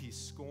mocked. He's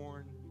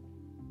scorned.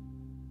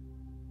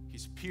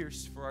 He's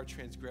pierced for our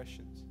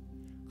transgressions,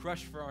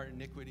 crushed for our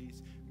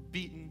iniquities,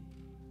 beaten.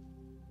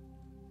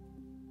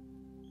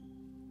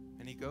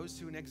 And he goes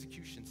to an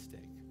execution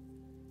stake,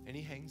 and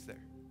he hangs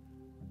there,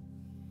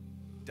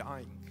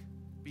 dying,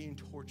 being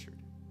tortured.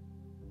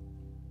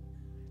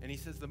 And he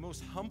says the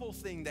most humble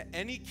thing that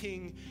any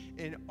king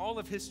in all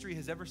of history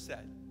has ever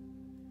said.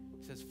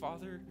 He says,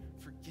 Father,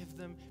 forgive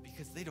them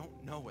because they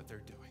don't know what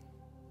they're doing.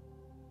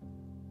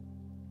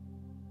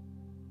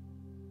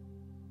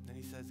 Then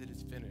he says, it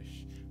is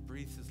finished,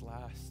 breathes his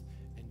last,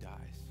 and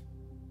dies.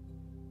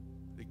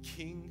 The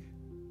king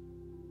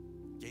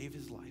gave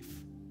his life.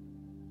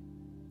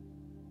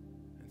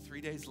 And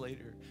 3 days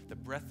later, the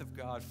breath of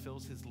God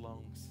fills his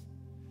lungs,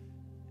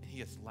 and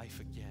he has life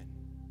again.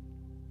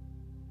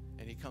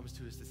 And he comes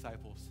to his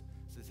disciples,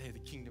 says, hey, the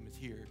kingdom is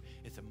here.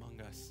 It's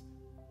among us.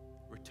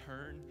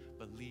 Return,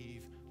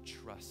 believe,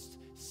 trust.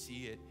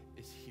 See it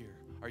is here.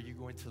 Are you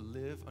going to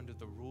live under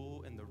the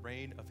rule and the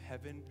reign of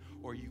heaven,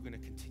 or are you going to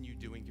continue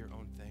doing your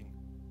own thing?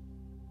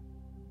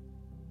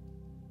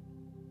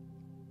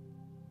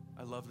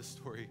 I love the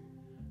story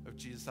of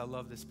Jesus. I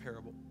love this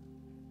parable.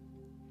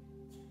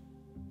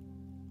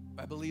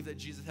 I believe that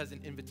Jesus has an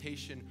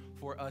invitation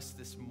for us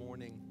this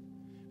morning,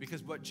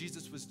 because what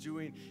Jesus was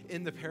doing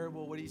in the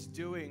parable, what he's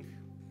doing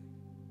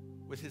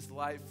with his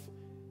life,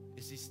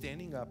 is he's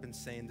standing up and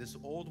saying, this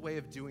old way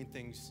of doing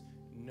things,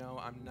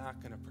 no, I'm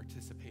not going to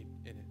participate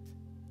in it.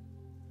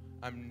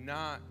 I'm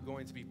not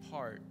going to be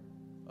part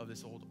of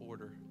this old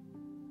order.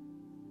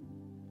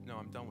 No,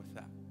 I'm done with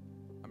that.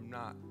 I'm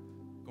not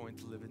going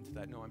to live into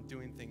that. No, I'm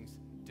doing things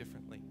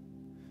differently.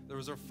 There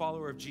was a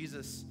follower of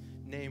Jesus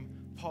named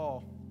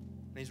Paul.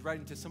 And he's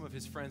writing to some of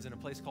his friends in a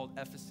place called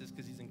Ephesus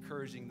because he's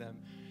encouraging them.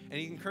 And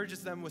he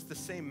encourages them with the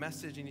same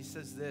message, and he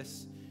says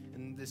this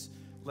in this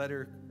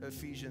letter,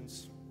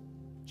 Ephesians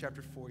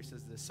chapter 4, he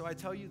says this, "So I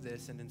tell you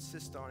this and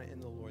insist on it in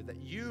the Lord, that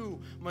you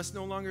must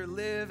no longer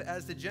live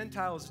as the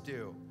Gentiles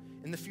do.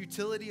 In the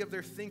futility of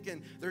their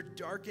thinking, they're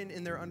darkened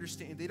in their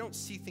understanding. They don't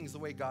see things the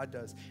way God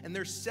does, and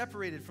they're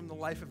separated from the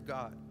life of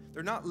God.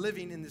 They're not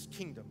living in this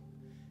kingdom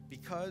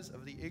because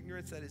of the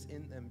ignorance that is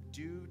in them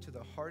due to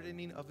the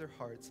hardening of their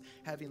hearts,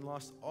 having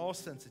lost all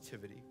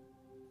sensitivity.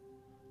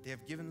 They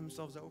have given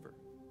themselves over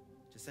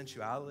to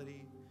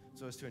sensuality,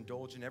 so as to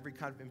indulge in every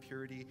kind of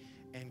impurity,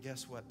 and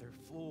guess what? They're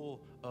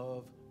full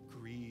of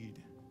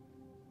greed.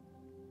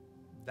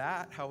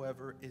 That,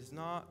 however, is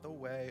not the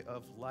way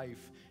of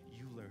life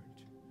you learned.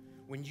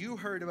 When you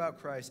heard about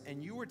Christ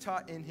and you were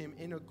taught in him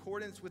in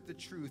accordance with the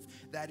truth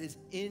that is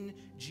in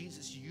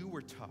Jesus, you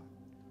were taught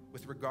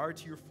with regard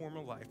to your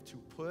former life to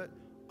put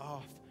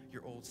off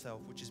your old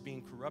self, which is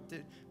being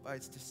corrupted by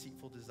its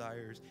deceitful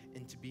desires,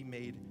 and to be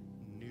made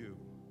new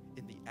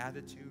in the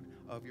attitude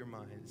of your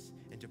minds,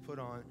 and to put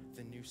on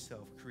the new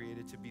self,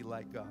 created to be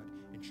like God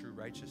in true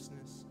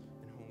righteousness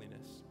and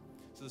holiness."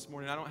 So this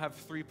morning, I don't have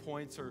 3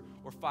 points or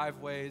 5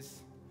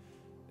 ways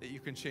that you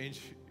can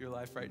change your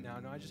life right now.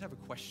 No, I just have a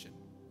question.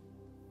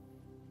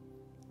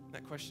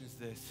 That question is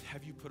this: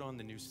 have you put on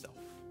the new self?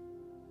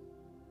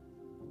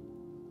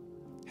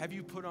 Have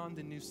you put on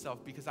the new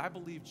self? Because I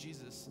believe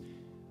Jesus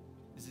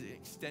is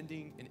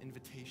extending an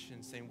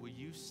invitation saying, will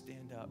you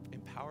stand up,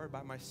 empowered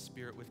by my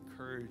Spirit with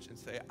courage, and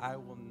say, I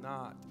will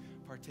not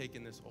partake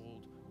in this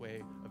old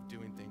way of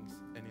doing things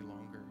any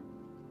longer.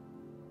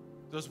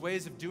 Those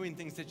ways of doing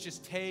things that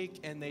just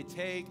take and they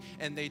take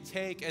and they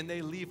take and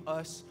they leave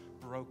us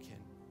broken.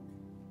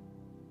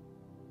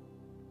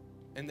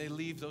 And they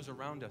leave those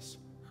around us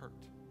hurt.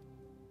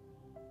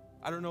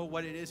 I don't know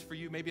what it is for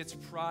you. Maybe it's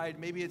pride.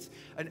 Maybe it's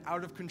an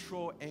out of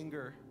control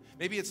anger.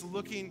 Maybe it's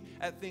looking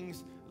at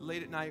things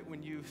late at night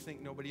when you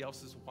think nobody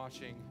else is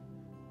watching.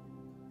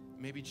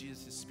 Maybe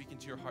Jesus is speaking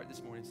to your heart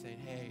this morning saying,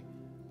 hey,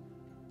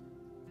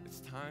 it's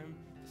time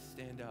to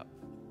stand up.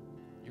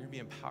 You're going to be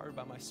empowered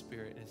by my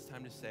Spirit, and it's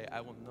time to say,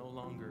 I will no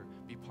longer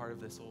be part of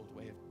this old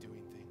way of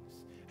doing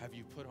things. Have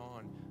you put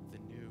on the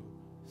new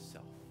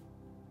self?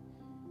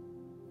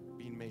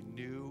 Being made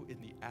new in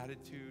the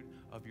attitude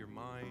of your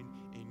mind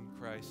in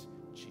Christ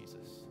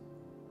Jesus.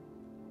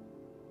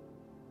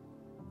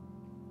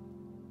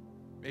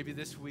 Maybe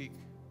this week,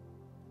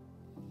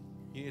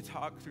 you need to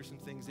talk through some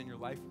things in your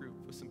life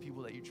group with some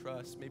people that you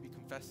trust, maybe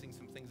confessing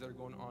some things that are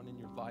going on in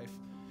your life,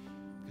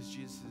 because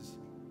Jesus is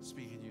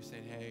speaking to you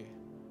saying, hey,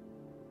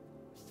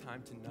 it's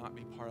time to not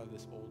be part of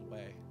this old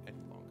way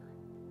any longer.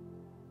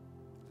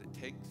 It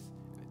takes,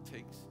 and it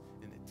takes,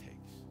 and it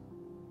takes.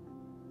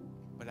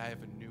 But I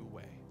have a new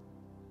way,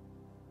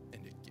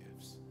 and it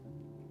gives.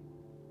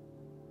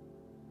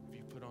 If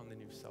you put on the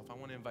new self, I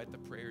want to invite the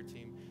prayer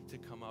team to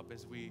come up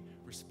as we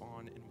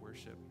respond in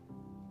worship.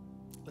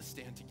 Let's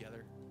stand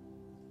together.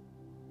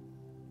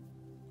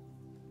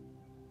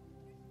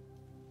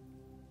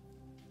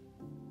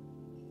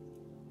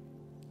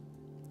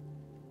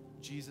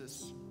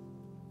 Jesus,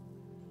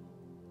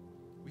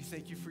 we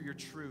thank you for your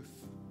truth.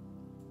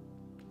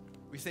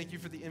 We thank you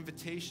for the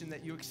invitation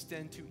that you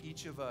extend to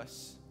each of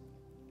us.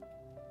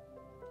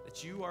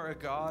 That you are a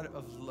God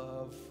of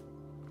love.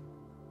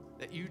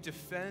 That you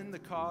defend the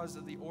cause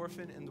of the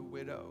orphan and the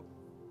widow.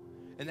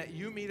 And that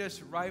you meet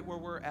us right where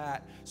we're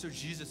at. So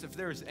Jesus, if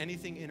there is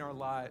anything in our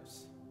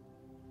lives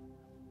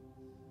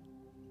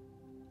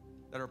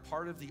that are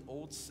part of the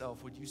old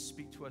self, would you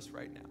speak to us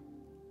right now?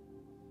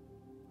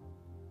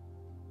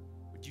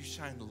 Would you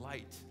shine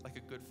light like a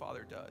good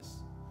father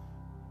does?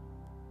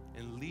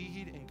 And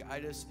lead and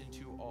guide us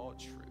into all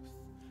truth.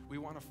 We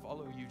want to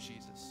follow you,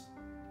 Jesus.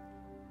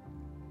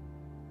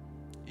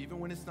 Even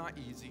when it's not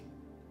easy.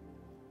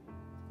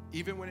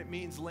 Even when it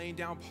means laying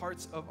down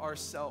parts of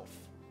ourself.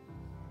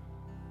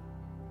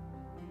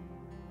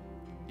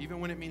 Even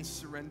when it means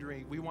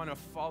surrendering, we want to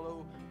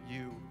follow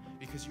you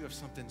because you have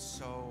something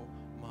so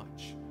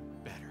much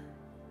better.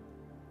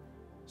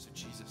 So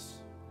Jesus,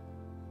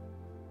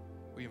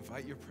 we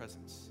invite your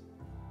presence.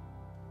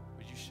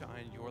 Would you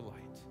shine your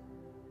light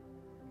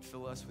and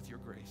fill us with your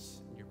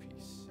grace and your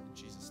peace. In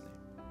Jesus' name.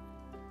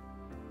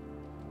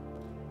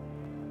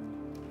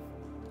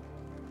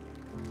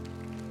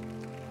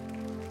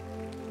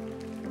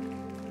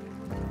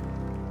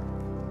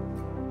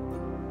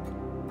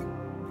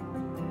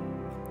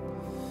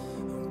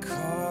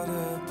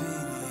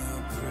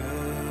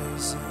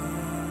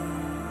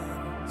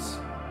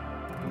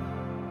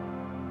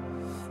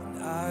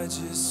 I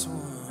just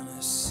want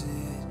to sit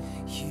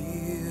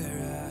here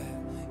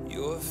at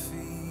your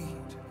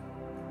feet.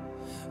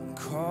 I'm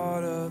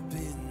caught up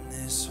in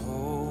this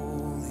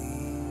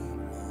holy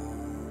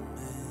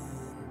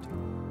moment.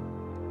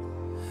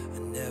 I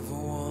never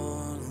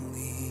want to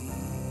leave.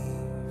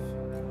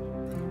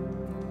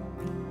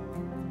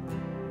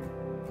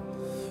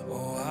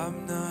 Oh,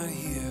 I'm not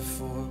here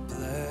for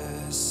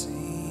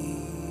blessings.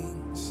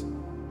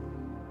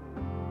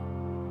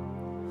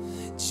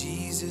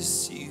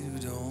 Jesus, you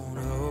don't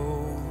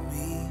owe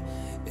me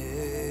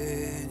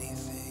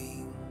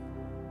anything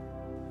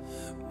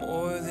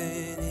more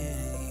than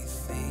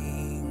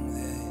anything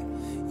that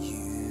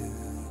you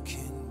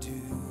can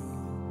do.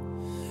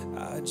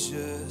 I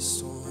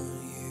just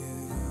want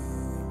you.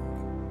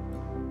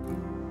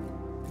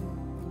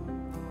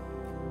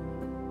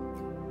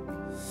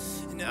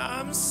 And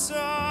I'm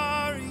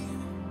sorry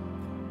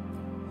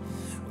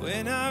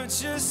when I've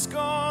just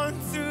gone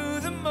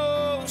through the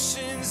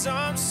motions.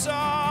 I'm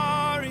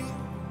sorry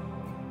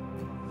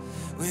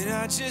when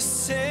I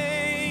just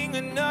sang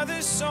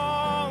another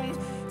song.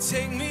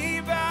 Take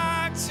me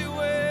back to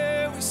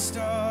where we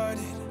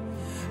started.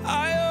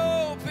 I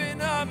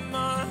open up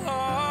my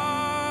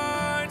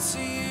heart to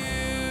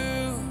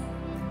you.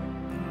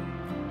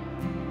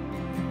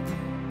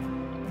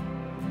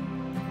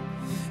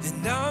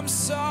 And I'm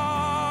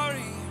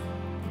sorry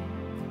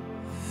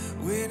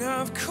when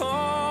I've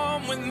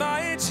come with my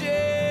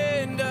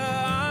agenda.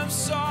 I'm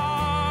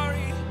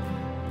sorry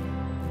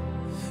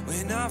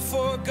when I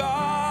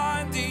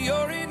forgot that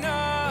you're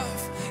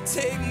enough.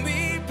 Take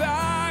me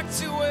back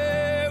to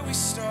where we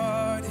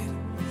started.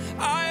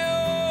 I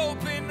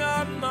open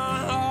up my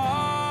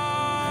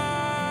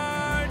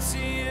heart to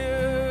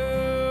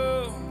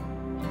you,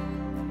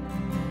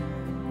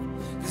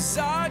 'cause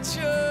I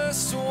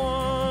just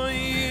want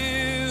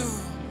you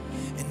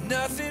and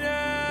nothing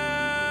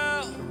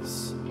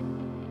else.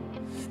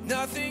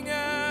 Nothing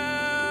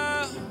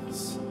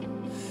else,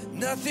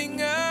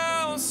 nothing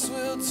else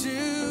will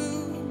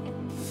do.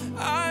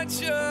 I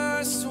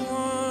just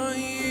want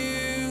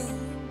you,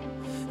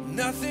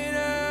 nothing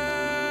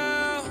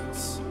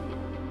else,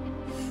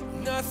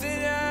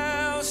 nothing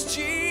else,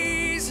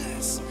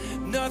 Jesus,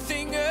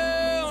 nothing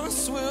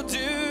else will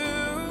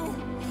do.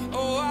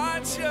 Oh, I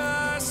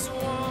just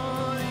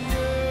want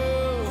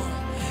you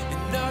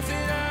and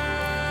nothing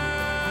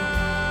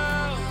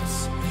else,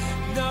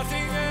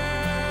 nothing else.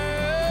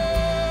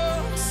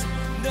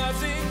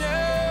 Nothing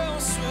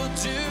else will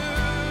do.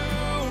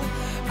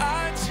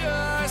 I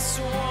just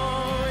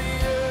want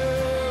you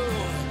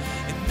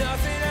and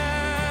nothing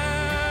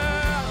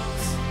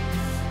else.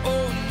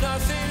 Oh,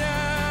 nothing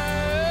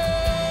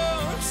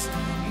else.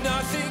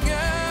 Nothing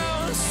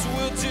else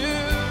will do.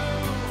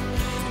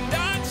 And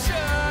I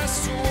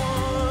just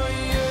want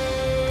you.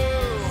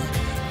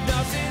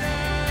 Nothing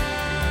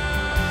else.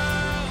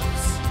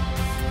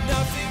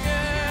 Nothing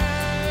else.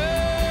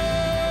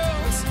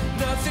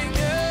 Nothing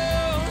else.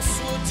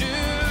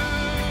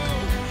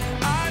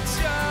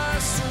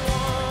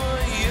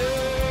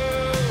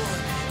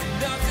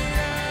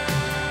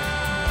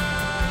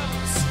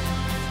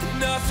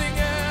 Nothing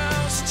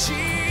else,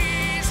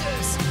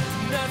 Jesus,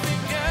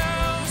 nothing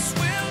else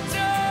will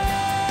do.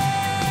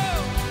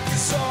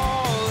 'Cause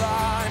all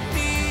I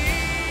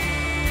need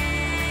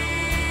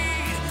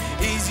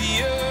is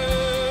you.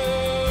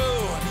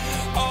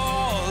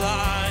 All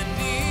I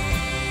need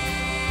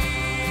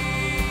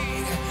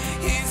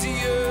is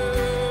you.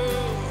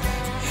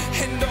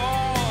 And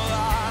all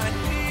I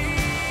need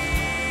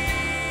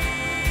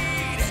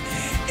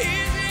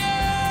is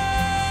you.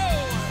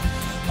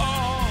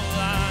 All I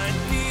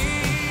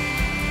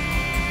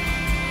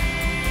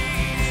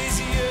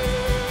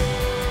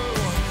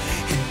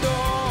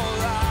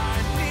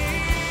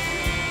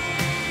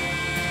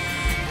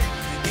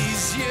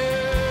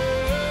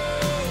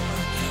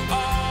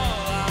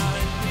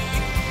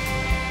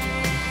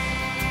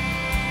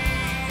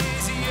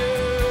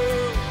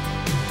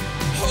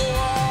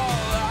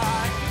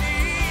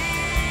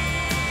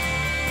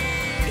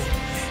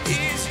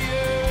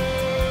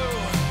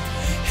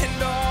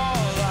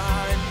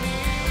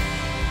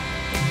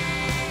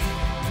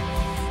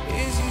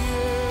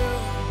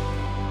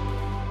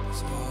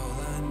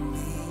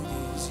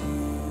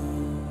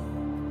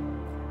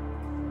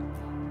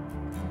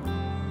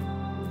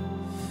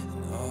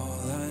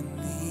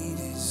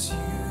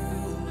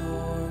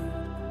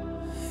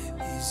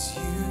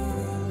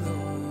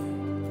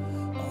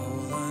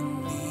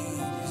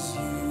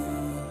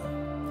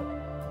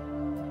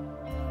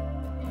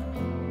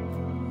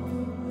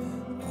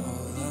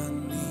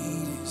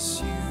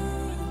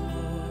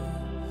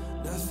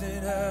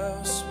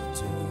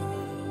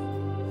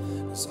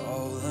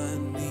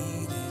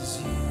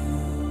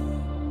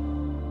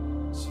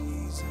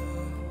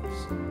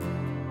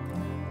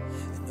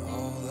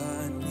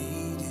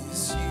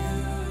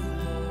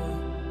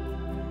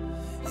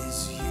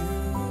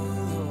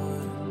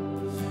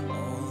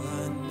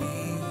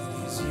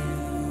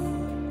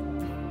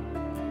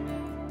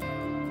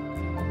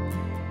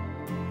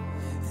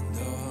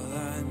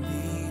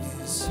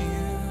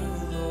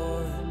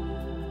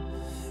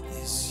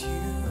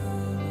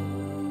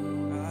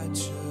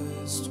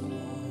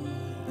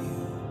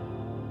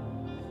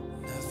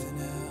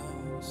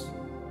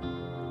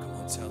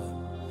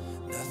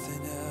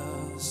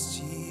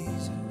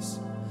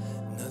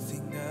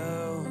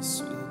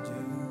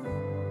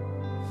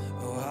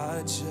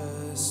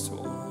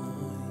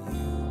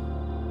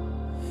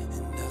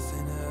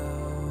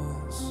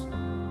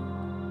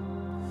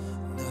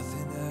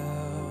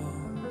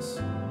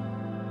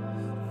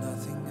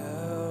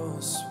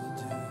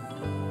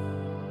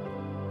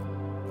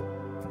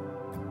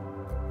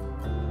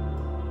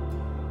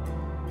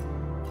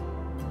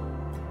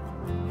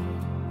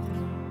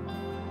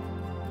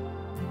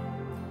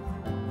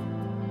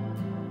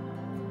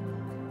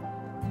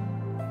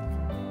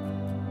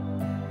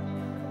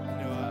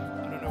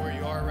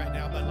right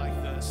now, but like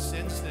the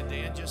sense that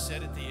Dan just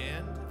said at the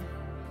end,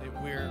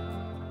 that we're,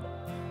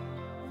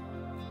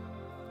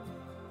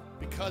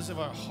 because of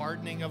our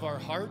hardening of our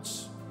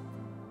hearts,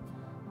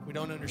 we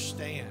don't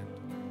understand.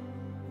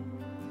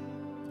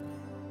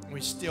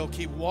 We still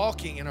keep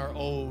walking in our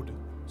old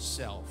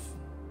self.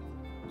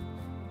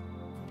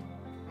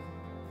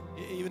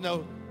 Even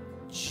though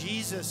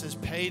Jesus has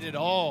paid it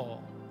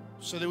all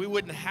so that we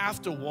wouldn't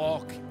have to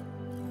walk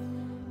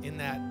in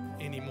that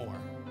anymore.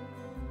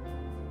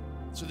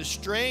 So the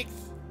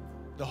strength,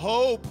 the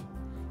hope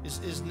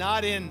is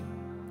not in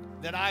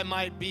that I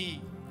might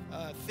be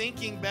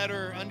thinking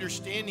better,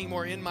 understanding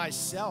more in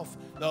myself.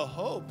 The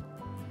hope,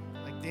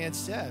 like Dan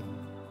said,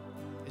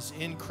 is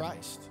in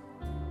Christ.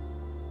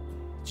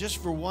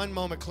 Just for one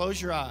moment,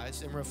 close your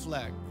eyes and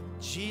reflect.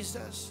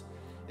 Jesus,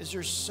 is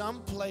there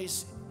some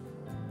place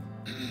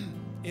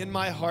in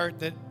my heart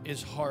that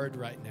is hard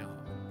right now?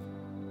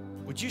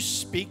 Would you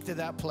speak to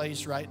that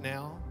place right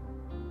now?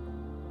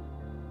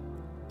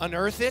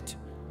 Unearth it,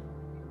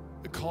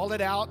 call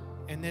it out,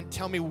 and then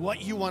tell me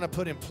what you want to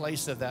put in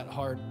place of that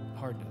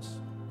hardness.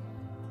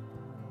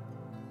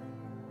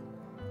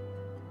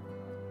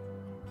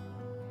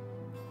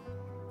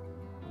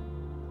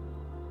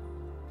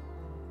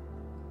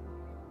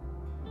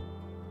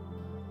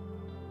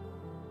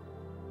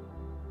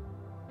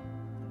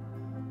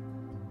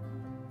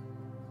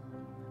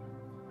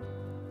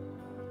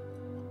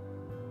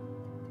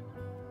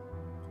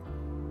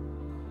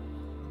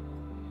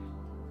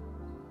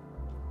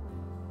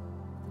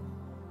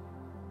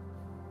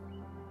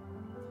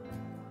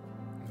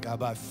 God,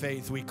 by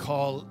faith, we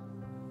call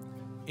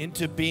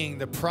into being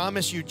the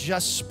promise you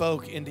just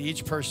spoke into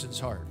each person's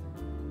heart.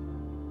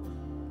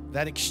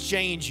 That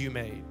exchange you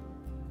made.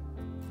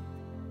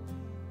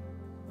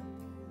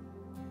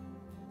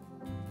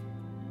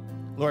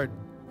 Lord,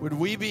 would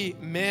we be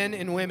men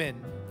and women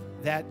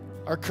that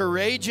are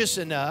courageous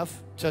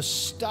enough to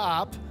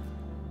stop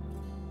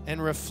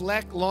and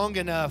reflect long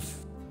enough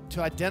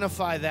to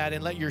identify that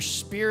and let your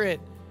Spirit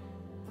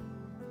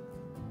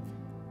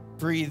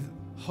breathe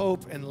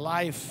hope and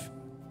life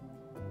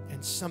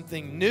and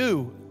something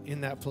new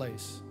in that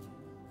place.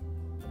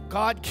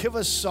 God, give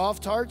us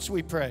soft hearts,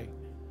 we pray,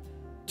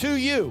 to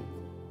you.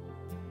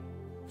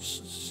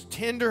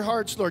 Tender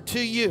hearts, Lord,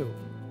 to you.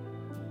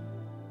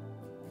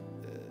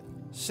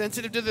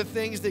 Sensitive to the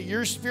things that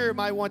your Spirit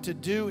might want to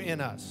do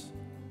in us.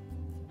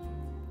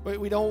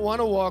 But we don't want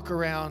to walk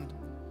around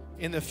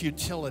in the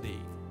futility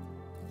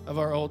of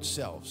our old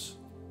selves.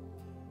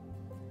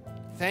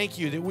 Thank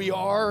you that we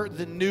are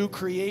the new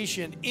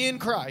creation in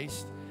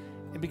Christ,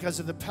 and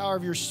because of the power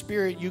of your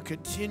Spirit, you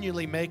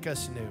continually make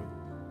us new.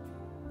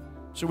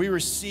 So we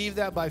receive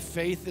that by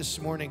faith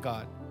this morning,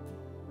 God.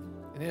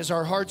 And as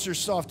our hearts are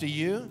soft to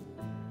you,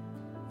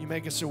 you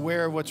make us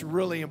aware of what's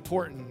really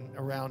important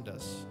around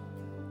us.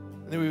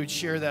 And that we would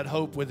share that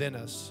hope within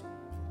us,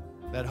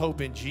 that hope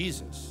in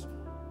Jesus.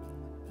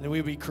 And that we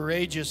would be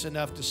courageous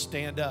enough to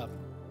stand up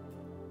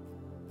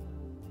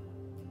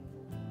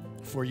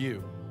for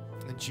you.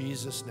 In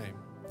Jesus' name,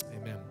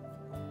 amen.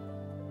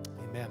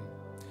 Amen.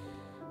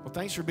 Well,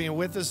 thanks for being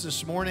with us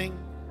this morning.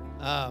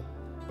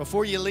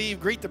 Before you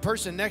leave, greet the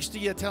person next to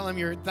you. Tell them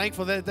you're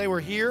thankful that they were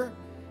here.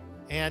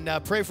 And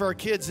pray for our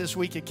kids this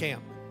week at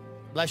camp.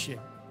 Bless you.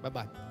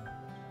 Bye-bye.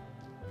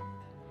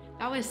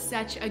 That was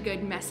such a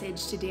good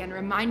message to Dan,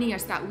 reminding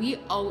us that we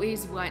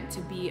always want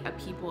to be a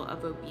people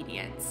of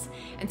obedience.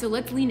 And so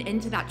let's lean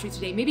into that truth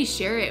today. Maybe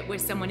share it with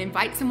someone.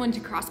 Invite someone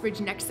to CrossBridge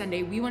next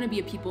Sunday. We want to be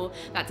a people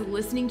that's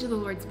listening to the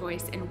Lord's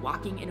voice and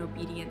walking in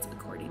obedience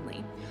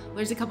accordingly.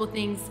 There's a couple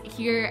things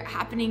here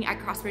happening at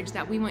CrossBridge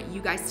that we want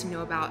you guys to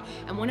know about.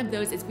 And one of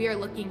those is we are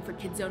looking for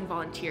Kids Zone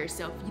volunteers.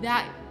 So if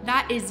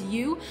that is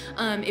you,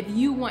 if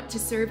you want to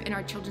serve in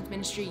our children's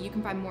ministry, you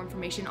can find more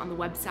information on the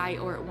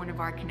website or at one of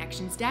our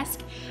connections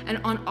desk. And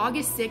on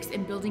August 6th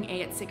in Building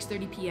A at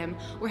 6:30 p.m.,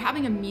 we're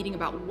having a meeting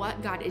about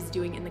what God is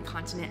doing in the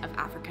continent of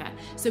Africa.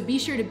 So be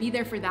sure to be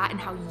there for that and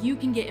how you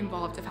can get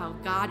involved of how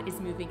God is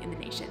moving in the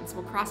nations.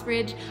 Well,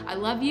 CrossBridge, I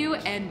love you,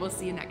 and we'll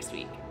see you next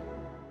week.